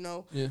leader, you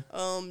know. Yeah.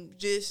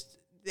 Just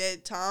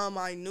that time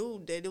I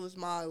knew that it was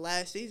my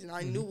last season.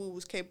 I knew we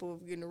was capable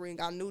of getting the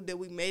ring. I knew that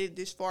we made it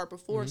this far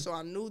before, so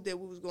I knew that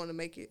we was going to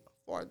make it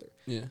farther.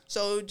 Yeah.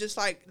 So just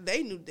like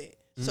they knew that.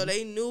 So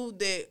they knew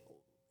that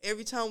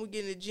every time we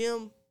get in the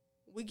gym,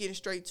 we getting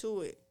straight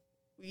to it.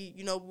 We,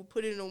 you know, we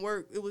put it in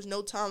work. It was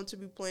no time to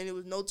be playing. It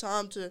was no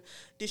time to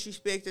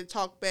disrespect or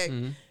talk back.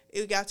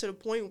 It got to the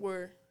point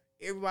where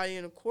everybody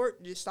in the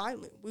court just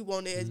silent. We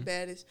wanted as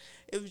bad as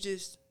it was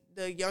just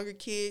the younger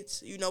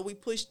kids. You know, we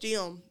pushed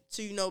them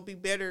to, you know, be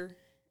better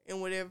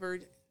and whatever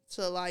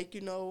to, like,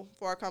 you know,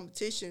 for our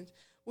competitions.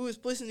 We was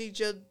pushing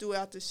each other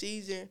throughout the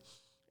season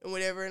and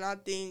whatever. And I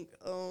think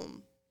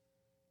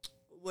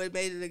what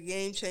made it a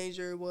game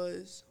changer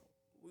was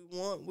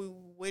we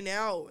went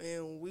out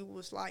and we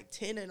was like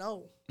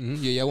 10-0. Yeah,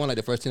 y'all won like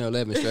the first 10 or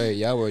 11 straight.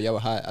 y'all were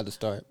hot at the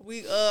start.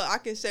 We I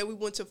can say we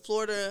went to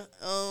Florida.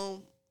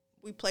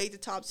 We played the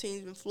top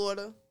teams in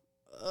Florida.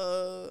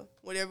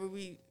 Whatever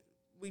we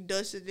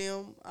dusted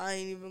them. I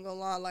ain't even gonna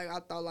lie. Like I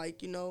thought,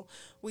 like, you know,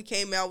 we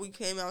came out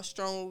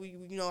strong. We,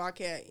 you know, I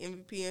got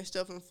MVP and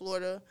stuff in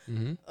Florida.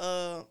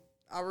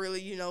 I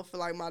really, you know, feel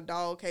like my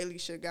dog Kaylee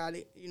should have got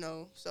it, you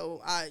know. So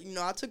I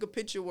took a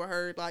picture with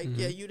her, like,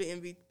 yeah, you the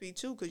MVP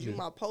too, cause you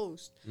my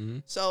post.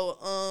 So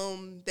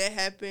that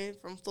happened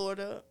from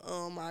Florida.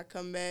 We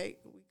come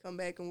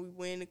back and we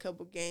win a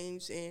couple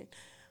games. And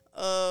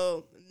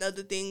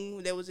another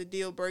thing that was a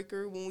deal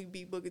breaker when we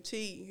beat Booker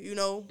T, you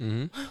know.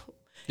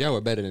 Y'all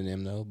were better than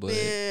them though, but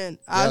man,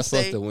 y'all was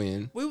supposed to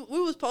win. We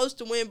was supposed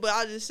to win, but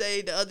I just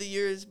say the other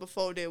years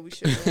before that we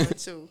should have won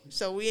too.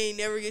 So we ain't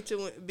never get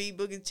to beat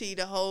Booker T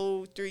the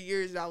whole 3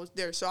 years that I was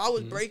there. So I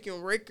was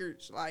breaking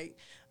records. Like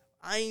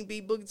I ain't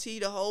beat Booker T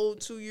the whole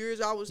 2 years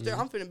I was there.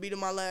 I'm finna beat him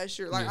my last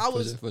year. Like I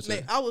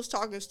was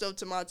talking stuff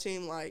to my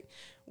team like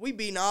we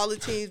beating all the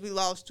teams we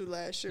lost to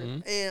last year.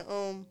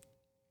 And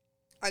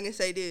I can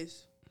say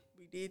this,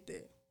 we did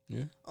that.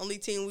 Yeah. Only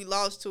team we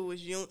lost to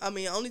was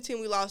only team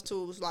we lost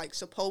to was like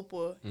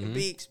Sapopa and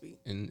Bixby.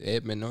 And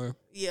Edmond or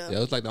yeah. That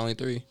was like the only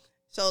three.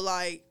 So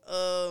like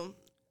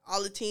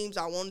all the teams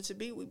I wanted to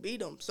beat, we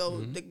beat them. So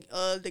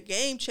the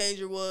game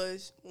changer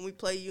was when we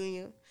played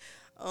Union.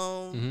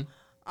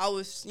 I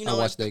was, you know, I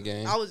watched that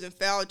game. I was in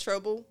foul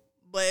trouble,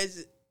 but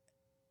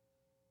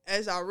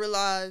as I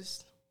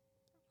realized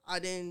I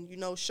didn't, you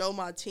know, show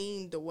my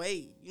team the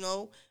way, you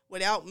know,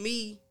 without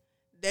me,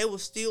 they were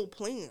still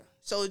playing.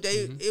 So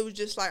it was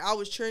just like I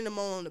was cheering them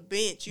on the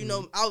bench. You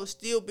know, I was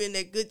still being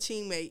that good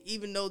teammate,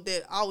 even though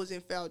that I was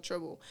in foul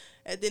trouble.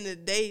 At the end of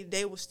the day,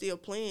 they were still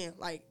playing.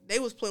 Like, they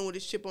was playing with a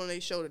chip on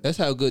their shoulder. That's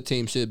how a good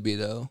team should be,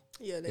 though.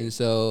 Yeah. And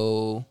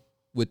so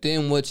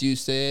within what you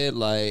said,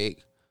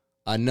 like,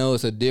 I know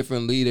it's a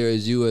different leader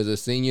as you as a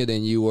senior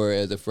than you were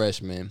as a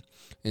freshman.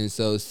 And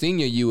so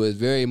senior you is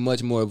very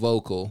much more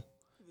vocal.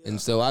 And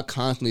so I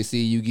constantly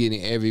see you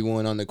getting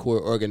everyone on the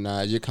court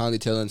organized. You're constantly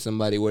telling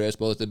somebody where they're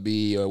supposed to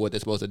be or what they're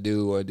supposed to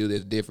do or do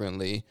this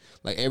differently.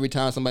 Like, every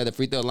time somebody at the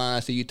free throw line, I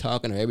see you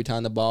talking, or every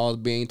time the ball's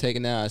being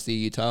taken out, I see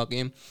you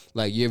talking.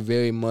 Like, you're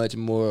very much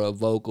more a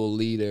vocal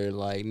leader,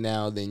 like,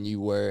 now than you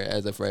were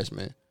as a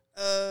freshman.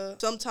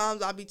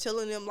 Sometimes I'll be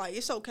telling them, like,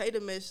 it's okay to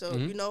mess up,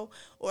 you know?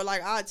 Or,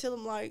 like, I tell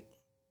them, like,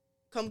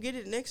 come get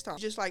it next time.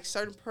 Just like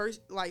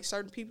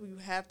certain people you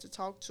have to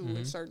talk to in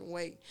a certain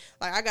way.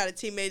 Like, I got a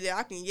teammate that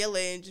I can yell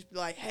at and just be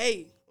like,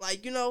 hey,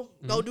 like, you know,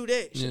 go do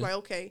that. She's like,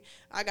 okay.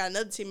 I got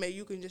another teammate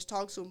you can just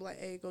talk to him like,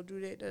 hey, go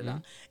do that. Da, da.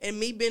 And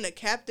me being a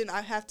captain,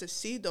 I have to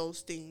see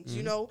those things,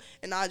 you know,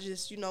 and I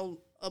just, you know,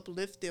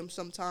 uplift them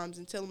sometimes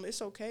and tell them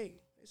it's okay.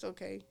 It's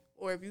okay.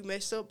 Or if you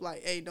mess up,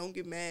 like, hey, don't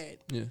get mad.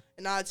 Yeah.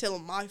 And I tell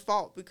them my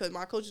fault, because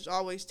my coach is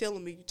always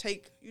telling me, you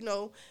take, you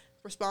know,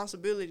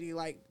 responsibility.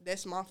 Like,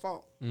 that's my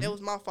fault. That was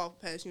my fault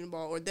for passing the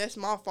ball, or that's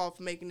my fault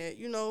for making that,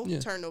 you know,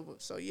 turnover.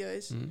 So yeah,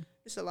 it's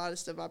a lot of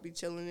stuff I be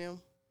telling them.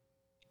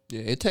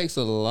 Yeah, it takes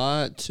a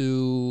lot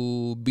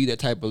to be that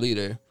type of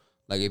leader.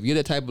 Like, if you're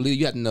that type of leader,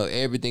 you have to know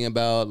everything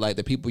about, like,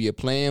 the people you're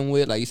playing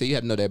with. Like you said, you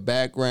have to know their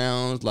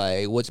backgrounds,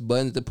 like which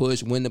buttons to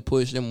push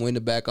them, when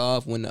to back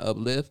off, when to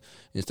uplift.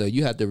 And so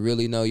you have to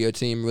really know your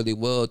team really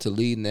well to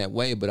lead in that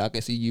way. But I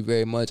can see you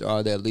very much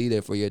are that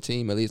leader for your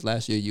team. At least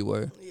last year you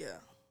were. Yeah.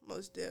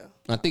 Most there.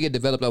 I think it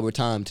developed over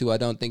time, too. I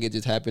don't think it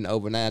just happened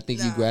overnight. I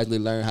think you gradually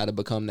learn how to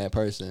become that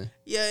person.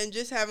 Yeah, and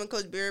just having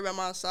Coach Barry by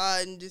my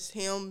side and just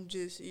him,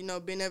 just, you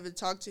know, being able to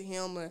talk to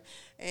him,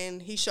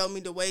 and he showed me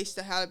the ways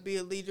to how to be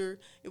a leader.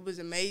 It was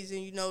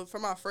amazing. You know, for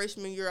my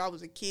freshman year, I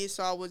was a kid,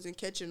 so I wasn't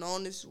catching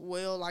on as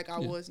well like I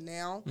was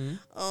now.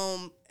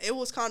 It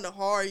was kind of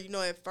hard, you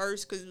know, at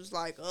first, because it was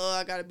like,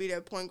 I got to be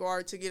that point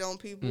guard to get on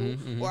people,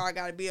 or I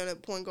got to be on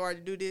that point guard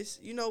to do this,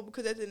 you know,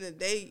 because at the end of the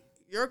day,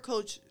 your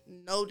coach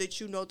know that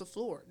you know the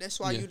floor. That's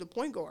why you're the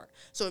point guard.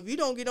 So if you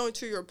don't get on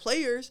to your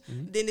players,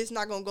 then it's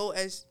not going to go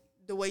as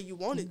the way you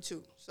want it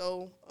to.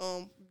 So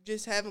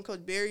just having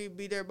Coach Barry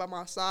be there by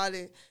my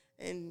side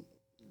and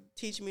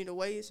teach me the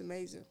way is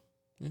amazing.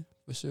 Yeah,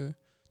 for sure.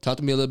 Talk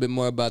to me a little bit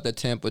more about the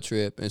Tampa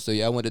trip. And so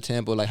y'all went to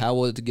Tampa. Like, how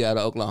was it to get out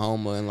of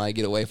Oklahoma and, like,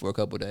 get away for a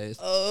couple of days?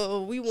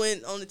 We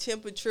went on the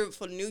Tampa trip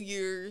for New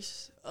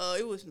Year's.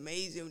 It was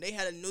amazing. They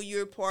had a New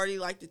Year party.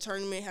 Like, the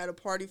tournament had a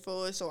party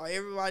for us. So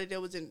everybody that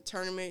was in the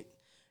tournament,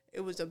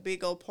 it was a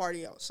big old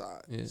party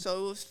outside. Yeah.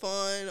 So it was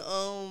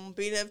fun.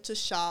 Being able to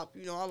shop.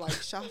 You know, I like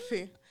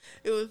shopping.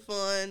 It was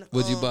fun.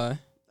 What'd you buy?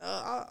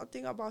 I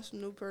think I bought some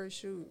new pair of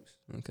shoes.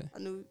 Okay.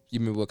 You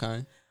remember what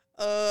kind?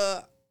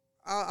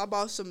 I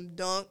bought some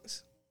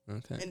Dunks.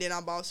 Okay. And then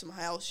I bought some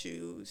house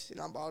shoes, and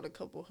I bought a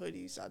couple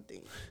hoodies, I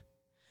think.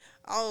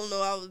 I don't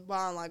know. I was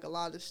buying, like, a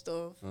lot of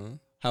stuff.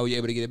 How were you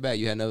able to get it back?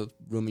 You had no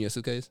room in your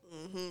suitcase?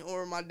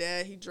 Or my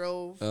dad, he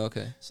drove. Oh,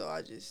 okay. So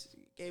I just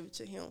gave it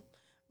to him.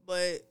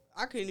 But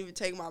I couldn't even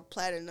take my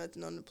platter or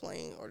nothing on the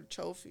plane or the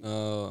trophy.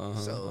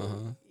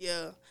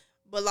 Yeah.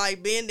 But,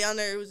 like, being down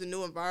there, it was a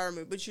new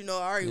environment. But, you know,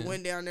 I already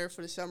went down there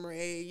for the summer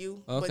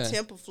AAU. Okay. But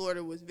Tampa,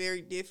 Florida was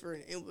very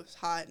different. It was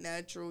hot,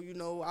 natural. You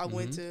know, we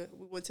went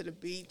to the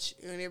beach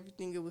and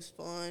everything. It was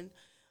fun.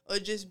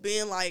 Just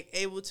being, like,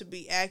 able to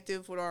be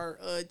active with our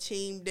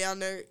team down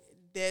there,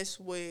 that's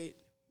what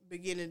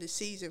beginning the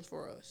season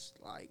for us.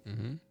 Like,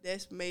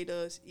 that's made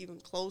us even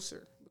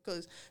closer.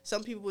 Because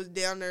some people was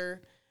down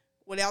there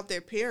without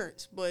their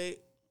parents, but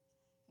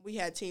we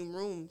had team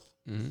rooms.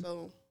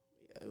 So,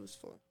 yeah, it was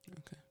fun.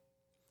 Okay.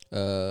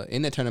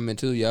 In the tournament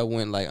too, y'all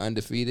went like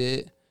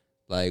undefeated,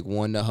 like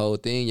won the whole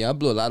thing. Y'all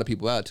blew a lot of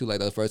people out too. Like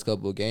those first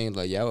couple of games,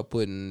 like y'all were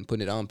putting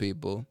it on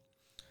people.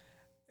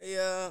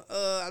 Yeah,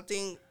 I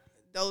think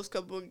those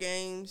couple of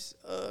games,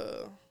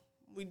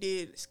 we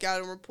did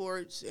scouting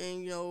reports,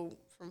 and you know,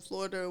 from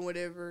Florida and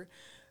whatever,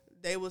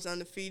 they was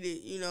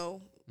undefeated. You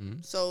know,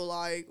 so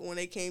like when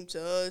they came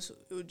to us,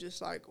 it was just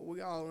like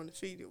we all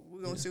undefeated.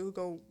 We're gonna see who's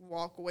gonna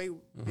walk away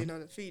being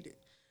undefeated.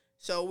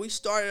 So we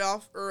started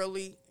off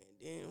early,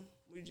 and then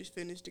we just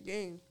finished the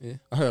game. Yeah,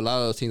 I heard a lot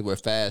of those teams were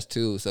fast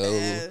too.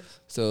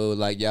 So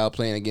like y'all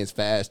playing against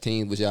fast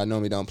teams, which y'all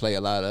normally don't play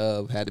a lot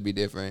of, had to be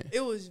different.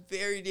 It was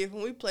very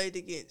different. We played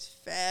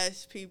against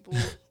fast people.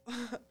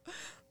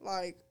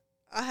 Like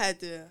I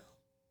had to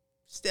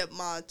step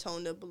my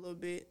tone up a little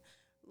bit.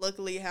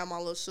 Luckily, I had my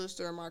little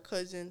sister and my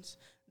cousins.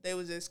 They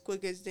was as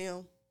quick as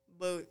them,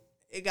 but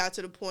it got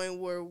to the point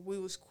where we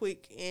was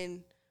quick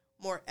and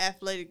more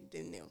athletic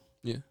than them.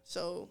 Yeah.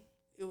 So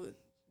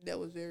that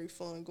was very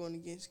fun going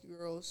against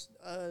girls.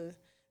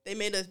 They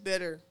made us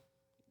better.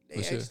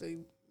 They actually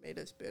made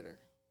us better.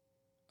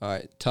 All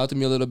right. Talk to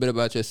me a little bit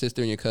about your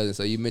sister and your cousin.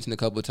 So you mentioned a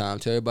couple of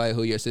times. Tell everybody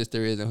who your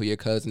sister is and who your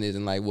cousin is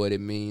and, like, what it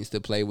means to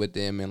play with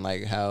them and,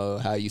 like,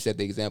 how you set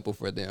the example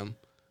for them.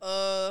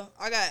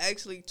 I got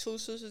actually 2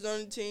 sisters on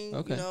the team,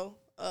 Okay. you know.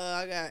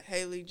 I got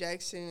Haley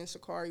Jackson and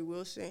Sakari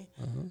Wilson.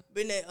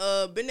 Been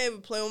able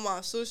to play with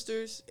my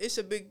sisters. It's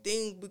a big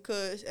thing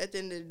because at the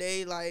end of the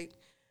day, like,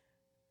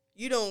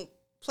 you don't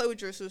play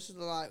with your sisters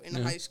a lot in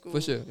high school.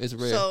 For sure. It's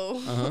rare.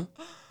 So,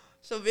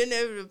 so being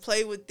able to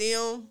play with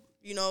them,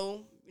 you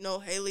know,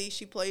 Haley,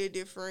 she play a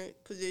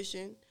different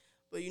position.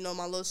 But, you know,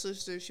 my little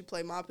sister, she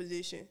play my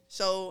position.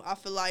 So I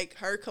feel like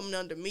her coming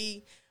under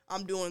me,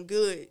 I'm doing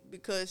good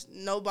because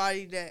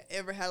nobody that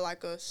ever had,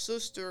 like, a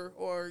sister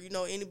or, you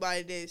know,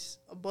 anybody that's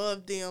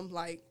above them,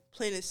 like,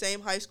 playing the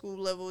same high school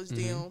level as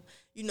them,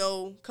 you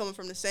know, coming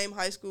from the same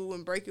high school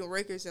and breaking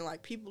records and,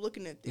 like, people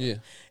looking at them. Yeah.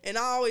 And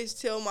I always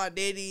tell my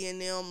daddy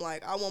and them,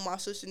 like, I want my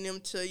sister and them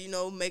to, you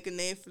know, make a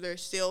name for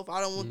themselves.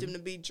 I don't want them to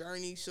be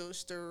Journey's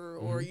sister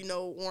or, you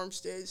know,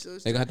 Armstead's sister.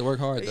 They got to work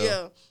hard, though.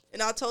 Yeah.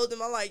 And I told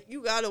them, I'm like,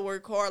 you got to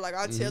work hard. Like,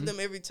 I tell them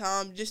every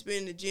time, just be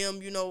in the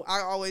gym, you know,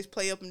 I always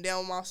play up and down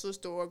with my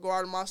sister or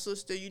guard my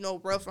sister, you know,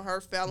 roughing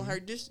her, fouling her,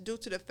 just due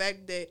to the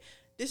fact that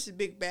this is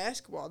big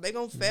basketball. They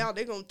going to foul,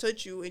 they going to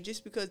touch you, and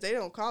just because they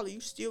don't call it, you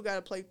still got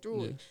to play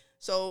through it.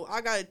 So I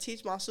got to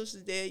teach my sister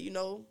that, you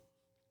know,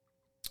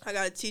 I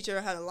got to teach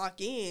her how to lock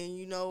in,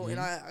 you know, and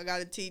I got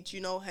to teach, you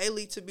know,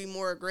 Haley to be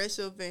more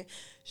aggressive, and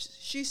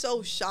she's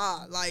so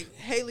shy. Like,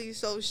 Haley's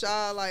so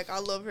shy. Like, I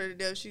love her to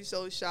death. She's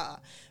so shy.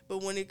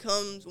 But when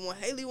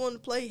Haley want to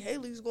play,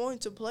 Haley's going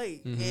to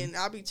play. And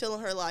I be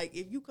telling her, like,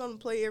 if you come to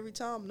play every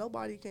time,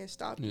 nobody can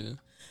stop you.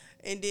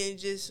 And then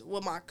just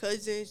with my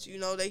cousins, you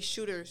know, they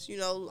shooters. You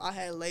know, I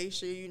had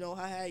Laisha, you know,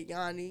 I had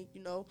Yanni,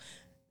 you know.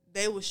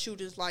 They were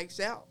shooters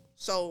lights out.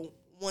 So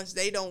once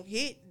they don't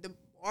hit,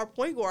 our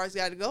point guards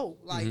got to go.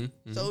 Like,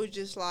 so it's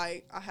just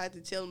like I had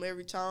to tell them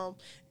every time,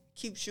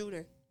 keep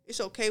shooting.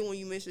 It's okay when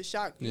you miss a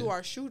shot. You are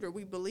a shooter.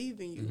 We believe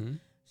in you.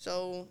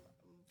 So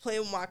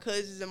playing with my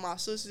cousins and my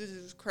sisters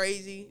was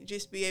crazy.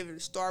 Just be able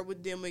to start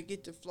with them and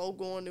get the flow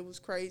going, it was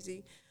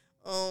crazy.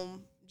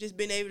 Just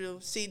being able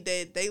to see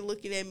that they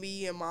looking at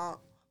me and my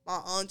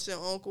aunts and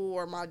uncle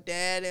or my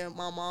dad and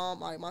my mom,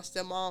 like my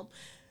stepmom,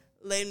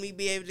 letting me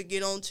be able to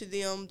get on to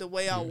them the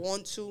way I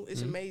want to.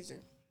 It's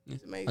amazing.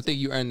 It's amazing. I think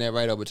you earned that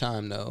right over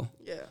time, though.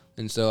 Yeah.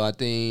 And so I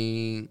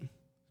think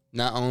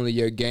not only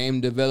your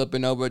game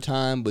developing over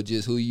time, but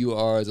just who you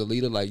are as a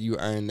leader, like, you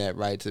earned that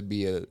right to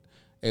be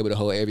able to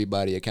hold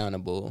everybody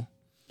accountable.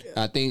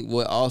 Yeah. I think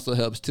what also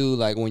helps, too,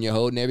 like, when you're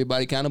holding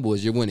everybody accountable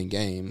is you're winning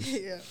games.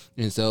 Yeah.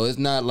 And so it's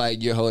not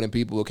like you're holding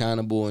people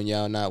accountable and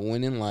y'all not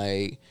winning.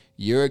 Like,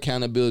 your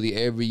accountability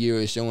every year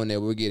is showing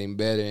that we're getting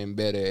better and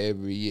better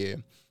every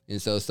year.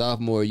 And so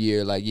sophomore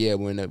year, like, yeah,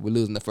 we're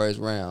losing the first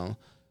round.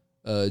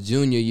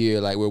 Junior year,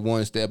 like, we're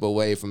one step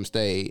away from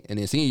state. And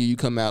then senior year, you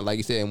come out, like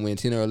you said, and win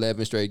 10 or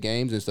 11 straight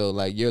games. And so,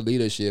 like, your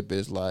leadership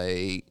is,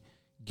 like,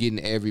 getting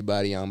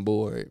everybody on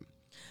board.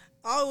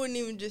 I wouldn't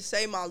even just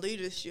say my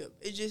leadership.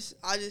 I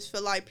just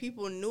feel like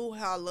people knew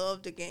how I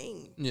loved the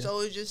game. Yeah.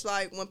 So it's just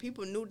like when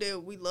people knew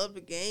that we loved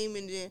the game,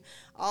 and then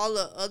all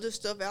the other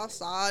stuff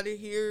outside of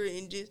here,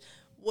 and just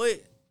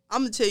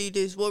I'm going to tell you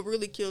this, what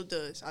really killed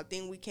us. I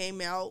think we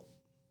came out,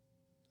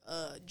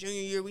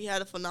 junior year, we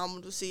had a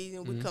phenomenal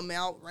season. We come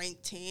out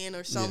ranked 10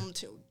 or something,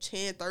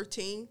 10,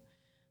 13.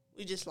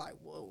 We just like,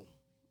 whoa.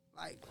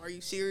 Like, are you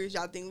serious?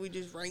 Y'all think we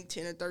just ranked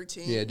 10 or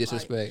 13? Yeah,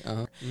 disrespect.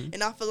 Like,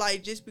 and I feel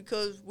like just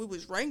because we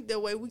was ranked that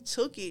way, we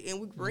took it and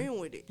we ran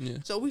with it. Yeah.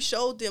 So we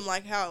showed them,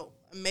 like, how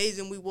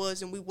amazing we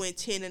was, and we went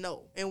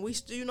 10-0. And we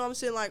still, you know what I'm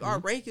saying? Like, our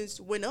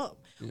rankings went up.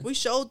 Yeah. We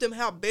showed them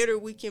how better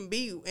we can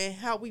be and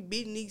how we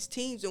beating these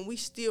teams, and we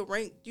still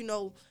ranked, you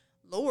know,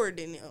 lower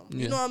than them.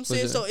 You know what I'm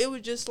saying? So it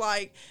was just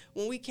like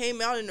when we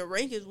came out in the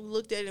rankings, we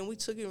looked at it and we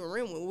took it and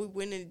ran. When we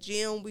went in the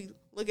gym, we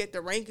look at the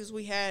rankings,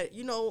 we had,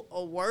 you know,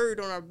 a word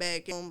on our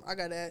back.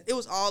 It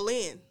was all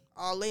in.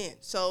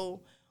 So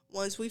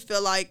once we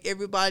felt like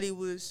everybody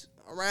was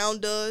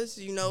around us,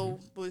 you know,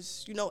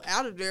 was, you know,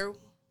 out of there,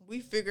 we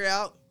figured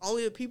out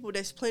only the people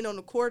that's playing on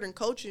the court and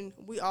coaching,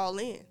 we all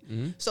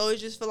in. So it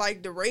just felt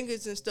like the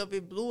rankings and stuff,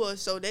 it blew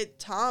us. So that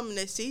time in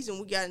that season,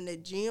 we got in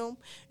that gym,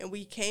 and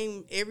we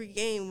came every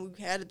game,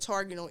 we had a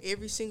target on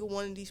every single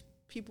one of these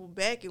people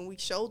back, and we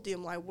showed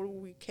them, like, what are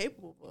we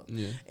capable of.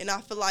 And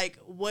I feel like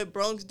what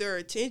brings their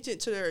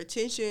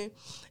attention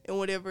and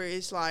whatever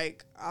is,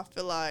 like, I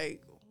feel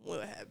like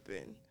what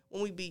happened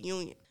when we beat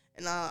Union.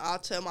 And I'll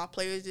tell my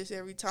players this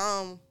every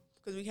time,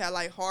 because we had,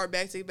 like, hard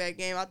back-to-back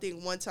game. I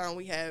think one time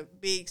we had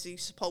Big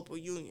Six Popo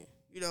Union,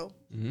 you know.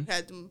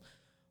 Had them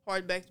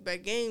hard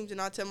back-to-back games,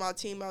 and I tell my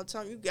team all the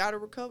time, you got to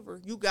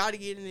recover. You got to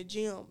get in the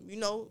gym. You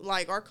know,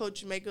 like, our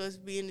coach make us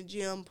be in the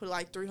gym, put,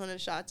 like,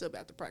 300 shots up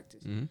after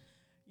practice.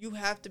 You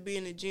have to be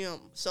in the gym.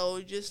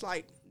 So just,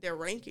 like, their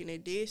ranking,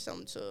 it did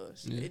something to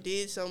us. It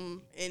did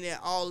something, and it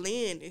all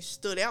in, it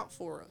stood out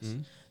for us.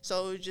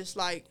 So it's just,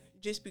 like,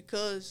 just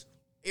because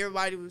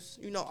everybody was,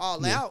 you know,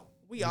 all out,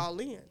 we all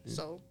in.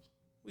 So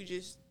we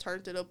just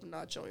turned it up a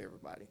notch on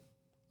everybody.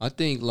 I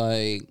think,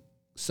 like,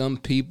 some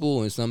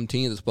people and some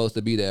teams are supposed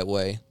to be that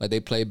way. Like, they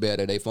play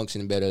better, they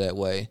function better that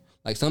way.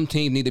 Like, some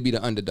teams need to be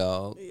the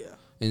underdog. Yeah.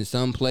 And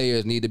some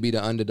players need to be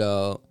the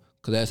underdog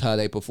because that's how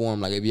they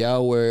perform. Like, if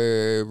y'all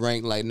were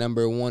ranked, like,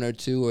 number 1 or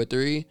 2 or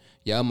 3,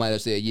 y'all might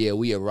have said, yeah,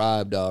 we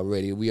arrived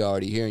already. We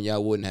already here, and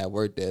y'all wouldn't have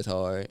worked as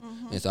hard.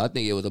 Mm-hmm. And so I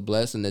think it was a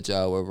blessing that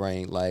y'all were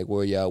ranked, like,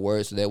 where y'all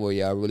were, so that way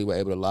y'all really were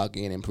able to lock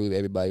in and prove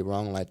everybody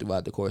wrong, like,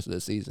 throughout the course of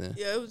the season.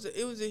 Yeah,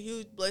 it was a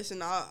huge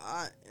blessing.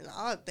 I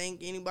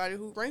thank anybody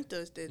who ranked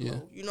us that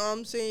low. You know what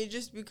I'm saying?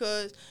 Just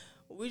because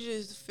we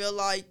just feel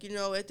like, you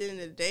know, at the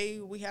end of the day,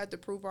 we had to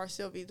prove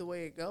ourselves either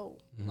way it go.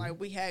 Mm-hmm. Like,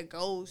 we had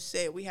goals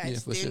set, we had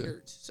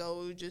standards. Sure.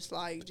 So it was just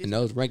like... and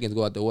those rankings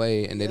go out the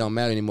way, and they don't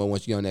matter anymore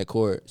once you're on that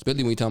court.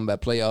 Especially when you're talking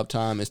about playoff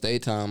time and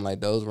state time,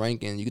 like those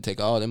rankings, you can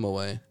take all them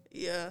away.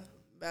 Yeah,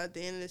 but at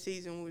the end of the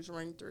season, we was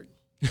ranked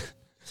 3.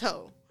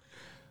 So...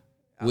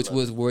 which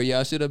was where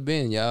y'all should have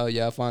been.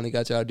 Y'all finally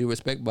got y'all due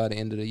respect by the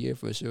end of the year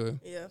for sure.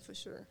 Yeah, for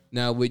sure.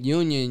 Now with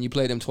Union, you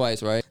played them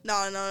twice, right?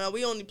 No.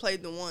 We only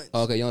played them once.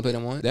 Okay, you only played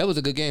them once? That was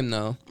a good game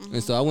though. Mm-hmm.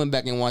 And so I went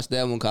back and watched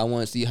that one because I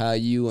want to see how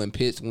you and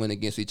Pitts went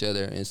against each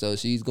other. And so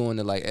she's going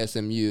to like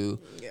SMU.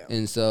 Yeah.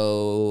 And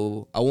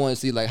so I want to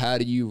see like how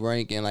do you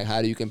rank and like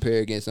how do you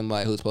compare against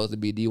somebody who's supposed to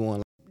be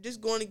D1?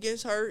 Just going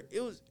against her,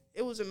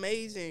 it was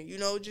amazing. You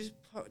know, just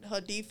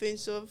her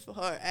defensive,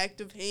 her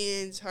active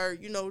hands, her,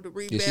 you know, the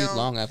rebound. Yeah, she's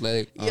long,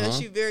 athletic. Yeah,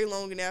 she's very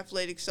long and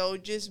athletic. So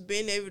just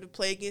being able to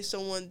play against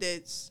someone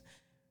that's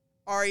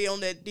already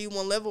on that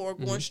D1 level or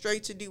going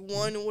straight to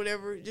D1 or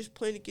whatever, just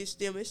playing against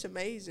them, it's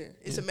amazing.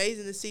 It's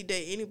amazing to see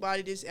that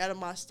anybody that's out of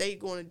my state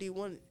going to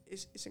D1,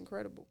 it's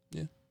incredible.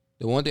 Yeah.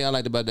 The one thing I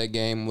liked about that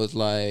game was,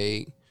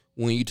 like,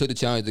 when you took the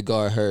challenge to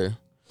guard her.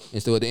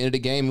 And so at the end of the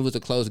game, it was a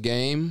close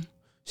game.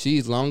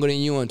 She's longer than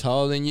you and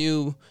taller than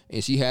you,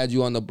 and she had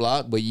you on the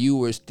block, but you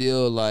were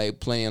still, like,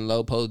 playing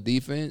low post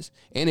defense.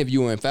 And if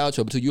you were in foul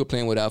trouble, too, you were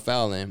playing without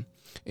fouling.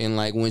 And,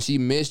 like, when she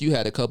missed, you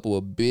had a couple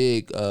of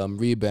big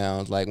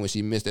rebounds, like when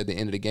she missed at the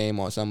end of the game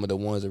on some of the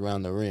ones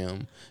around the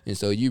rim. And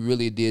so you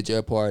really did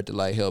your part to,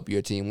 like, help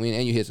your team win,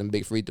 and you hit some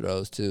big free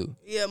throws, too.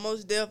 Yeah,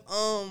 most def.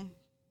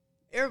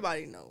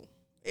 Everybody know.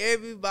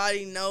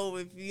 Everybody know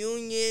if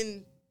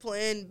Union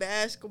playing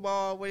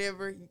basketball,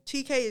 whatever,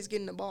 TK is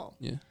getting the ball.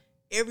 Yeah.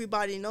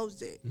 Everybody knows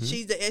that. Mm-hmm.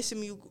 She's the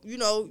SMU, you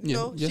know.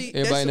 She,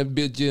 everybody in the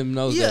big gym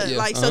knows that. Yeah,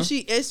 like, so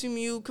she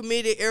SMU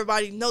committed.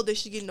 Everybody know that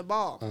she's getting the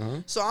ball.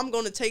 So I'm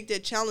going to take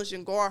that challenge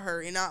and guard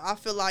her. And I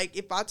feel like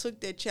if I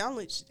took that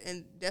challenge,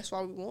 and that's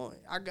why we won.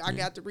 I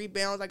got the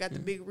rebounds. I got the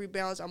big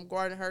rebounds. I'm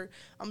guarding her.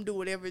 I'm going to do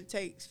whatever it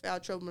takes. Foul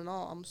trouble and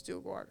all, I'm still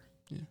guard her.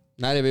 Yeah.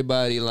 Not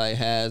everybody, like,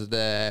 has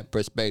that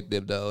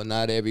perspective, though.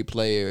 Not every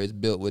player is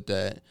built with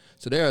that.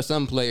 So there are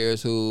some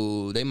players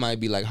who, they might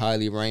be, like,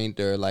 highly ranked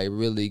or, like,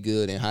 really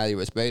good and highly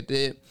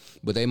respected,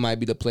 but they might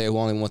be the player who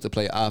only wants to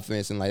play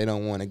offense and, like, they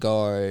don't want to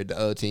guard the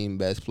other team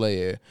best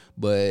player.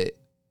 But,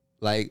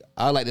 like,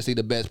 I like to see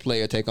the best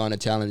player take on the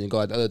challenge and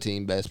guard the other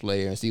team best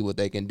player and see what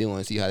they can do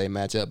and see how they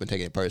match up and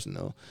take it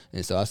personal.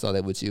 And so I saw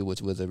that with you,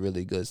 which was a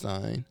really good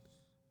sign.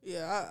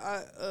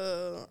 Yeah,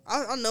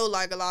 I know,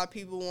 like, a lot of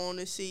people want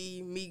to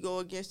see me go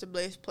against the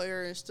best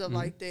player and stuff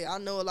like that. I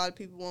know a lot of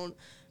people want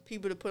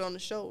people to put on the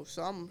show,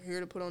 so I'm here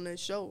to put on that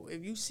show.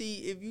 If you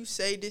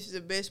say this is the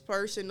best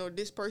person or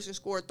this person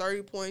scored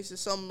 30 points or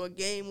something a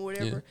game or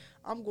whatever,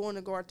 I'm going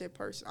to guard that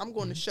person. I'm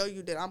going to show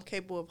you that I'm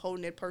capable of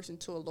holding that person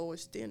to a lower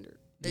standard.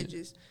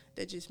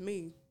 That's just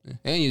me.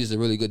 And you're just a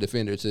really good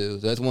defender, too.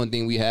 So that's one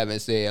thing we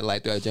haven't said,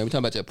 like, throughout the game. We talk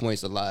about your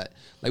points a lot.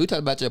 Like, we talk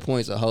about your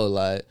points a whole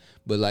lot.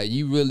 But, like,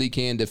 you really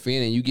can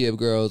defend, and you give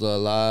girls a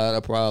lot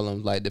of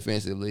problems, like,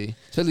 defensively.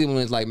 Especially when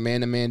it's, like,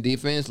 man-to-man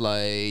defense.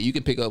 Like, you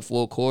can pick up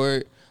full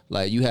court.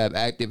 Like, you have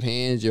active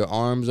hands. Your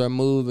arms are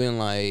moving.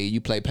 Like,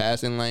 you play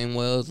passing lane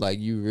wells. Like,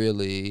 you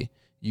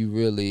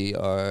really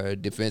are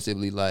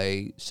defensively,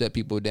 like, shut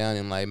people down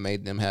and, like,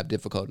 make them have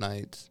difficult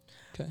nights.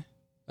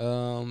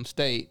 Okay.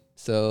 State.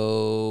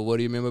 So, what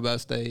do you remember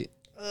about State?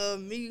 I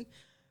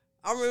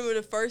remember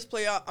the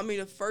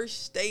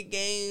first State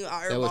game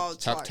I airballed twice.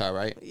 Choctaw,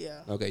 right? Yeah.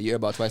 Okay, you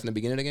airballed twice in the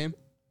beginning of the game?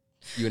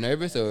 You were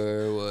nervous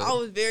or what? I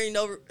was very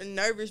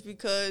nervous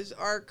because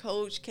our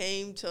coach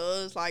came to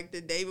us, like,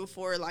 the day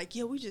before, like,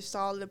 yeah, we just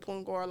saw the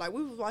point guard. Like,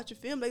 we was watching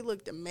film. They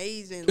looked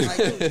amazing. Like,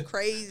 it was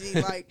crazy.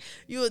 Like,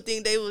 you would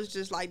think they was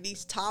just, like,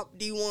 these top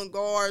D1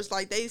 guards.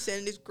 Like, they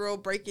sending this girl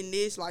breaking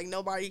this. Like,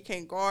 nobody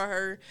can guard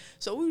her.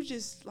 So we was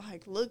just,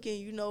 like,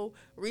 looking, you know.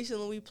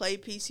 Recently we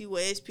played PC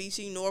West,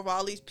 PC North,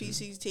 all these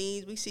PC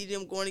teams. We see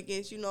them going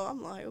against, you know.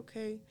 I'm like,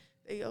 okay.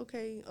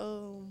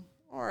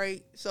 All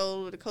right,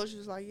 so the coach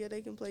was like, yeah,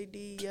 they can play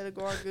D, yeah, the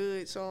guard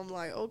good. So I'm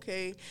like,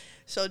 okay.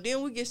 So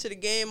then we get to the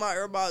game, I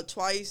airballed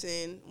twice,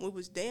 and we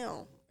was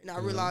down. And I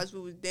realized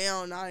we was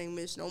down, and I didn't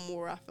miss no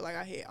more. I feel like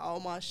I hit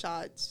all my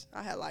shots.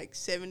 I had like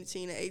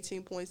 17 or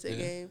 18 points that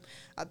game.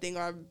 I think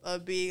our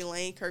big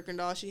Lane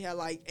Kirkendall, she had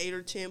like 8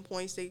 or 10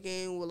 points that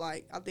game. With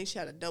like, I think she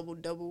had a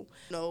double-double.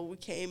 You know, we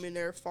came in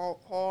there, fought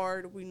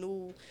hard. We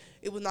knew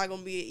it was not going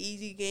to be an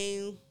easy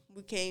game.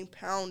 We came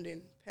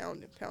pounding.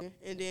 pounding.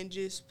 And then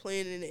just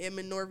playing in the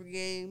Emmett North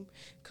game,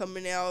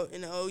 coming out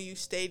in the OU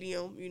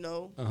Stadium, you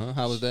know.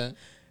 How was that?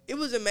 It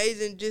was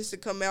amazing just to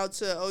come out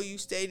to OU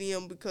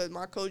Stadium because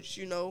my coach,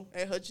 you know,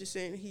 at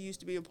Hutchinson, he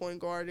used to be a point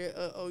guard at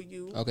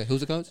OU. Okay,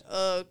 who's the coach?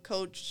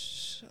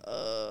 Coach,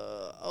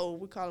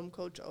 we call him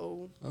Coach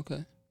O.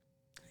 Okay.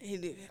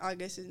 I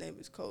guess his name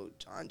is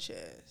Coach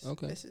Armstead.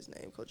 Okay. That's his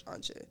name, Coach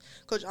Armstead.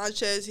 Coach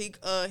Armstead, he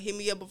hit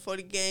me up before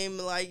the game,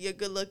 like, yeah,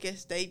 good luck at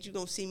state. You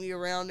going to see me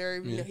around there.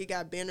 You know, he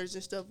got banners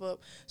and stuff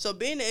up. So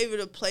being able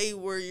to play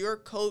where your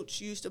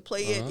coach used to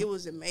play at, it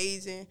was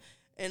amazing.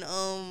 And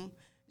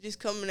just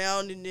coming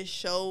out and just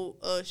show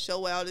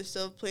out and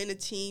stuff, playing a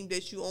team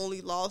that you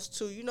only lost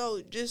to, you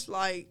know, just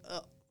like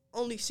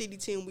only city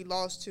team we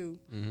lost to.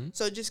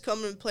 So just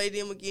coming and play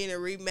them again and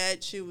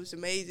rematch, it was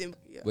amazing.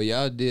 Yeah. But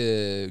y'all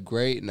did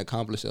great and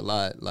accomplished a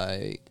lot.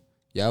 Like,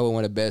 y'all were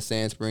one of the best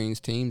Sand Springs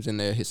teams in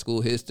their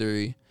school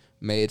history,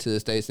 made it to the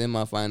state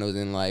semifinals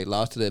and, like,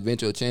 lost to the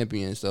eventual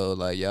champion. So,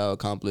 like, y'all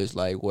accomplished,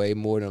 like, way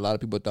more than a lot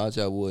of people thought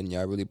y'all would, and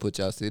y'all really put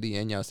y'all city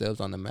and yourselves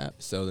on the map.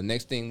 So the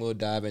next thing we'll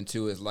dive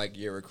into is, like,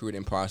 your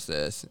recruiting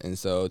process. And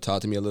so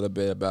talk to me a little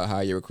bit about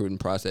how your recruiting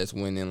process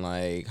went and,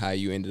 like, how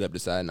you ended up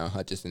deciding on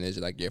Hutchinson as,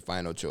 like, your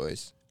final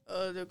choice.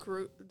 The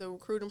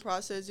recruiting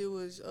process, it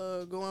was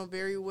going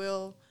very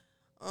well.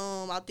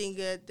 I think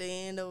at the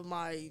end of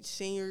my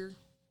senior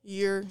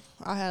year,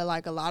 I had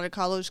like a lot of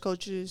college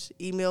coaches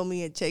email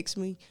me and text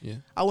me. Yeah.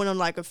 I went on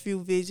like a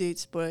few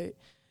visits, but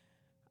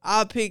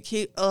I picked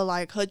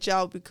like Hutch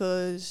out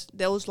because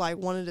that was like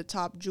one of the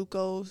top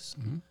JUCOs.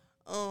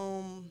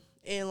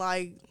 And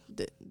like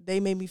they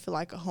made me feel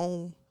like a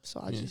home, so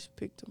I just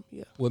picked them.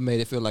 Yeah. What made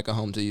it feel like a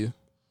home to you?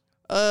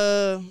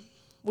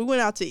 We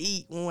went out to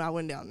eat when I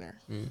went down there.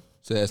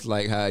 So that's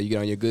like how you get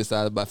on your good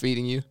side by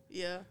feeding you?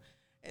 Yeah.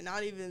 And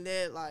not even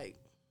that, like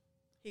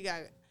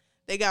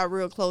they got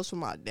real close with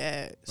my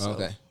dad. So,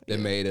 okay. That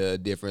made a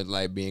difference,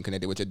 like being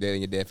connected with your dad and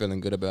your dad feeling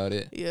good about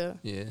it? Yeah.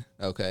 Yeah.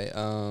 Okay.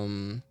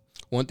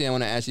 One thing I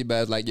want to ask you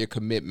about is, like, your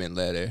commitment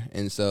letter.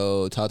 And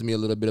so talk to me a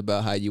little bit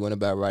about how you went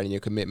about writing your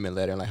commitment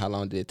letter and, like, how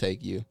long did it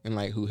take you? And,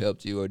 like, who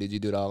helped you, or did you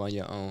do it all on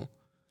your own?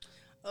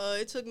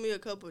 It took me a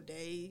couple of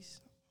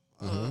days.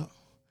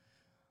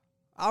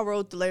 I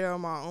wrote the letter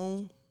on my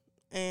own.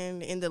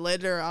 And in the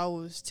letter, I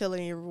was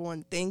telling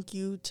everyone thank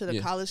you to the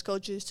college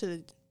coaches, to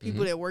the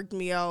people that worked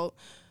me out,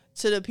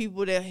 to the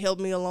people that helped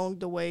me along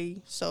the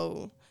way.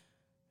 So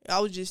I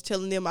was just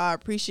telling them I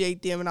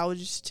appreciate them, and I was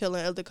just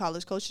telling other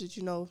college coaches,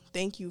 you know,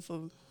 thank you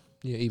for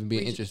even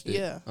being interested.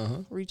 Yeah,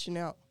 reaching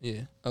out.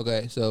 Yeah.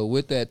 Okay, so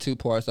with that, two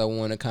parts I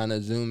want to kind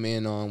of zoom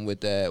in on with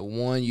that.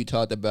 One, you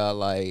talked about,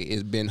 like,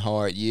 it's been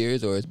hard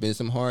years, or it's been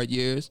some hard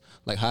years.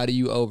 Like, how do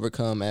you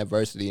overcome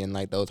adversity in,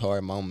 like, those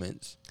hard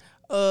moments?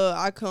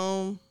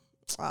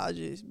 I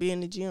just be in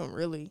the gym,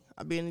 really.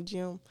 I be in the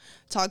gym,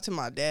 talk to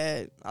my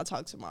dad. I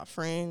talk to my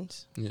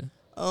friends. Yeah.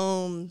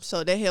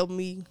 So that helped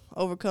me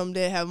overcome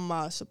that, having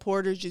my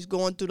supporters just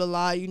going through the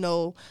lot. You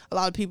know, a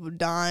lot of people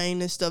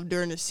dying and stuff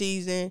during the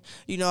season.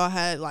 You know, I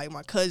had, like,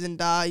 my cousin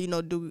die, you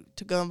know, due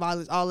to gun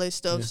violence, all that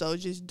stuff. Yeah. So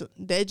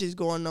that just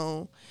going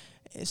on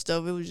and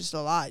stuff. It was just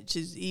a lot.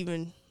 Just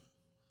even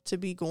to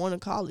be going to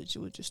college, it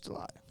was just a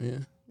lot. Yeah.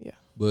 Yeah.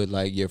 But,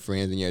 like, your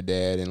friends and your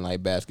dad and,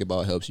 like,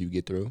 basketball helps you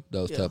get through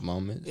those tough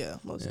moments. Yeah,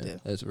 most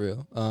definitely. That's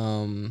real.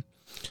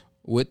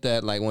 With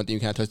that, like, one thing you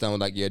kind of touched on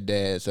with, like, your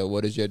dad. So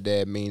what does your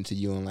dad mean to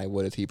you, and, like,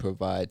 what does he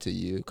provide to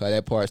you? Because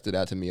that part stood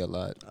out to me a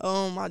lot.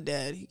 My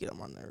dad, he get on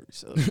my nerves.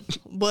 So.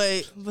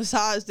 But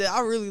besides that, I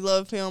really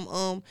love him.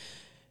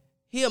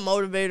 He a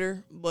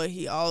motivator, but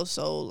he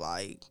also,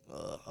 like,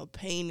 a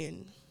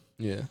pain.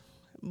 Yeah.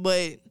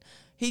 But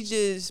he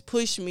just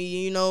pushed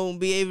me, you know,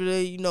 be able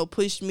to, you know,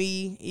 push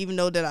me, even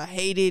though that I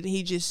hate it.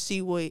 He just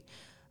see what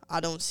I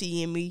don't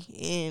see in me,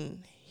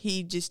 and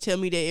he just tell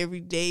me that every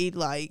day,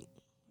 like,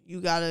 you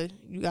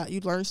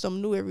learn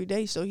something new every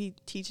day. So he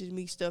teaches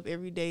me stuff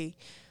every day.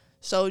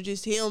 So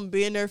just him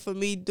being there for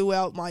me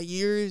throughout my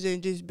years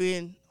and just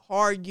being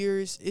hard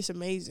years, it's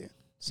amazing.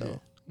 So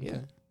yeah.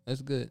 Okay.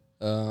 That's good.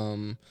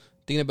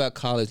 Thinking about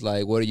college,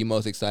 like, what are you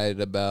most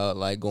excited about,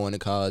 like, going to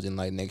college in,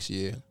 like, next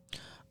year?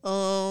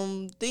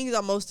 Things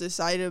I'm most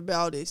excited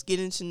about is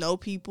getting to know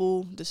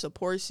people, the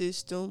support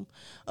system,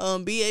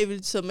 be able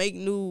to make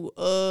new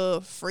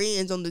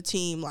friends on the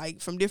team,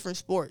 like, from different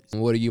sports.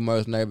 What are you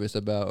most nervous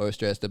about or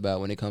stressed about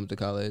when it comes to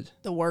college?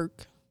 The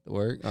work. The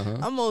work?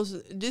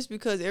 Just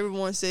because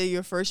everyone said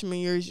your freshman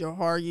year is your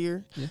hard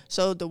year. Yeah.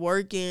 So the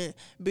work and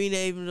being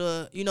able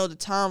to, you know, the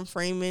time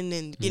framing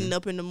and getting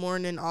up in the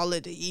morning, all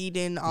of the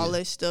eating, all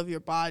that stuff, your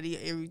body,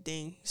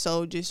 everything.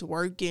 So just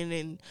working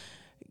and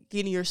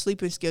getting your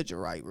sleeping schedule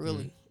right,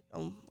 really.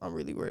 I'm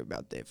really worried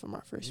about that for my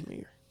freshman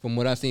year. From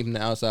what I've seen from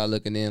the outside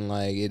looking in,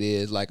 like, it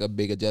is, like, a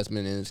big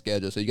adjustment in the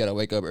schedule. So you got to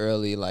wake up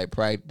early, like,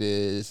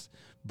 practice,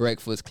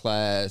 breakfast,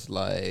 class,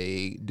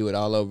 like, do it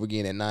all over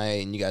again at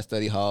night, and you got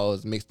study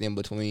halls mixed in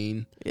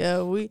between.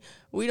 Yeah, we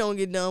we don't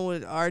get done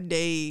with our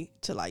day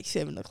till like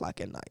 7 o'clock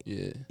at night.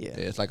 Yeah.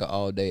 It's like an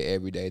all day,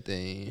 everyday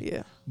thing.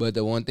 Yeah. But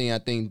the one thing I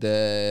think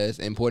that's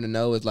important to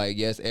know is like,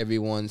 yes,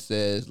 everyone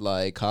says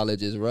like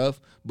college is rough,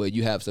 but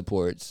you have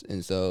supports.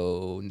 And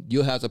so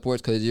you'll have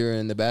supports because you're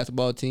in the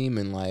basketball team,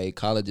 and like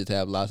colleges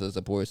have lots of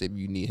supports if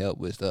you need help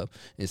with stuff.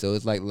 And so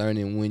it's like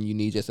learning when you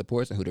need your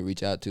supports and who to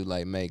reach out to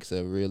like makes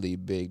a really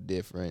big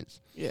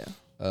difference. Yeah.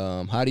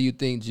 How do you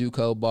think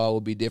JUCO ball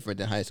will be different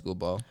than high school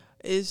ball?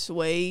 It's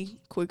way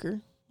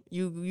quicker.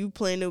 You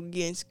playing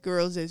against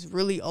girls that's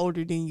really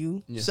older than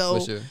you. Yeah, so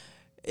for sure.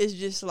 It's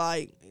just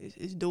like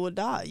it's do or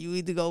die. You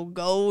either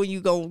go and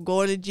you gonna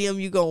go in the gym,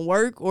 you gonna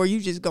work, or you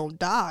just gonna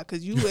die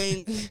because you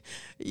ain't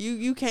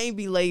you can't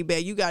be laid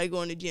back. You gotta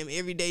go in the gym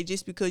every day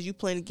just because you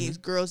playing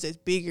against girls that's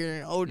bigger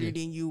and older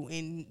than you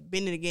and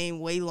been in the game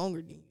way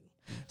longer than you.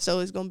 So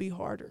it's gonna be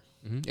harder.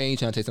 And you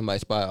trying to take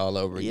somebody's spot all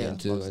over again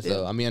too. And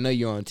so I mean, I know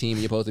you're on a team.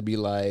 You're supposed to be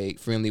like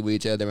friendly with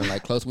each other and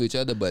like close with each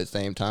other, but at the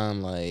same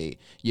time, like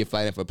you're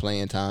fighting for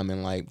playing time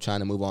and like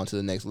trying to move on to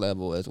the next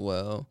level as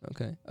well.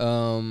 Okay.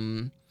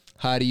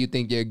 How do you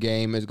think your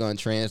game is going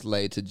to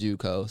translate to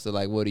JUCO? So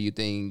like, what do you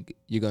think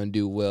you're going to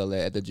do well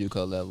at the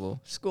JUCO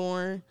level?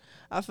 Scoring.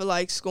 I feel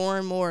like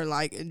scoring more,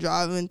 like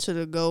driving to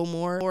the goal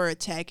more, or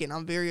attacking.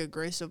 I'm very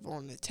aggressive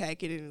on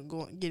attacking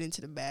and get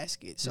into the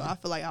basket. So I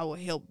feel like I would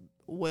help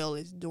well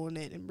as doing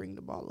that and bring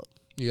the ball up.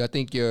 Yeah, I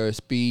think your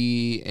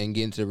speed and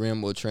getting to the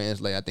rim will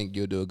translate. I think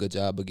you'll do a good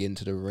job of getting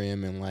to the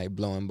rim and like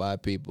blowing by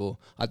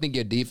people. I think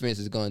your defense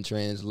is going to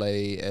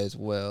translate as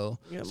well.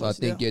 Yeah, so I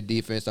think your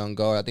defense on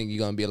guard, I think you're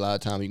going to be a lot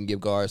of time you can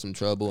give guards some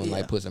trouble and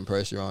like put some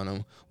pressure on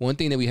them. One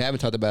thing that we haven't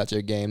talked about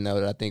your game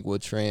though that I think will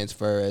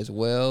transfer as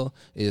well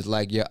is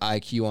like your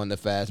IQ on the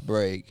fast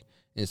break.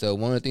 And so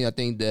one of the things I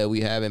think that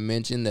we haven't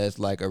mentioned that's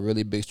like a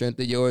really big strength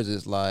of yours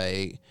is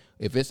like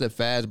if it's a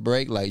fast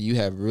break, like you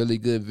have really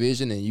good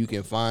vision and you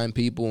can find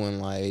people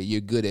and like you're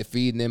good at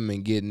feeding them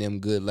and getting them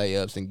good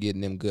layups and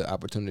getting them good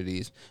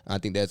opportunities. I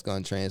think that's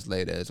going to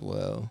translate as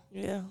well.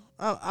 Yeah,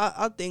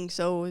 I think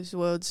so as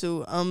well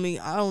too. I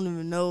mean, I don't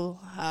even know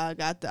how I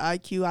got the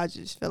IQ. I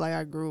just feel like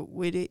I grew up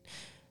with it,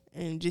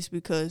 and just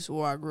because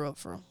where I grew up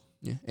from.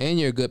 Yeah, and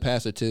you're a good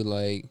passer too.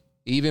 Like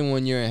even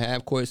when you're in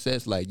half court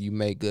sets, like you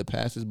make good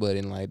passes, but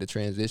in like the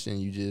transition,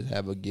 you just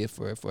have a gift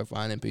for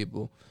finding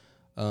people.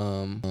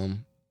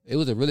 It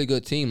was a really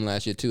good team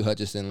last year too,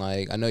 Hutchinson.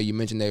 Like I know you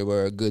mentioned they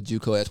were a good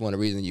JUCO. That's one of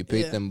the reasons you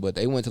picked them. But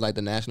they went to like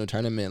the national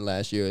tournament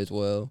last year as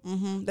well.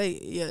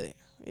 They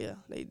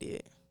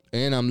did.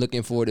 And I'm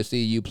looking forward to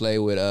see you play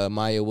with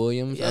Maya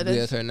Williams. I believe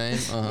that's her name.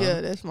 Yeah,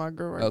 that's my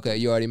girl. Right okay,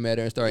 you already met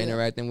her and started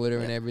interacting with her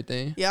and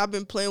everything. Yeah, I've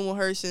been playing with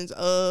her since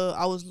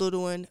I was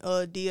little in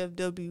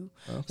DFW.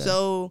 Okay.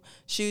 So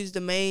she was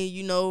the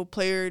main,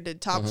 player, the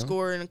top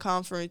scorer in the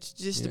conference.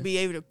 Just to be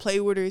able to play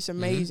with her, it's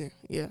amazing.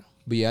 Yeah.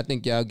 But yeah, I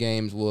think y'all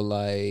games will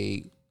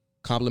like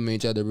complement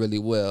each other really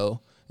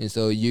well. And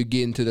so you're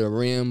getting to the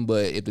rim,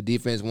 but if the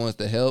defense wants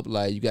to help,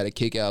 like you got to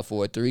kick out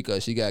for a three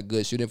because she got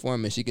good shooting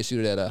form and she can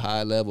shoot it at a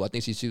high level. I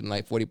think she's shooting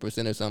like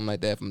 40% or something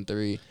like that from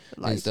three.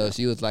 And so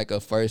she was like a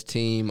first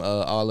team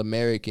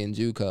All-American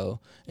JUCO.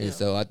 And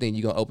so I think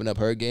you're going to open up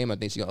her game. I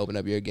think she's going to open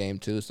up your game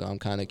too. So I'm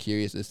kind of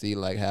curious to see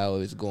like how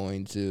it's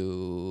going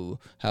to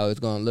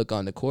look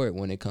on the court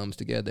when it comes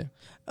together.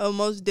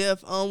 Most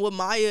def. With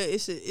Maya,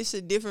 it's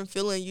a different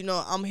feeling.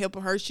 I'm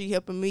helping her, she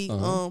helping me.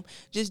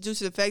 Just due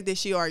to the fact that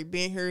she already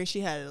been here and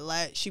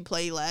she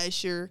played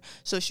last year,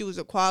 so she was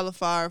a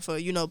qualifier for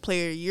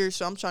player of the year.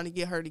 So I'm trying to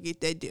get her to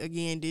get that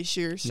again this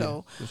year.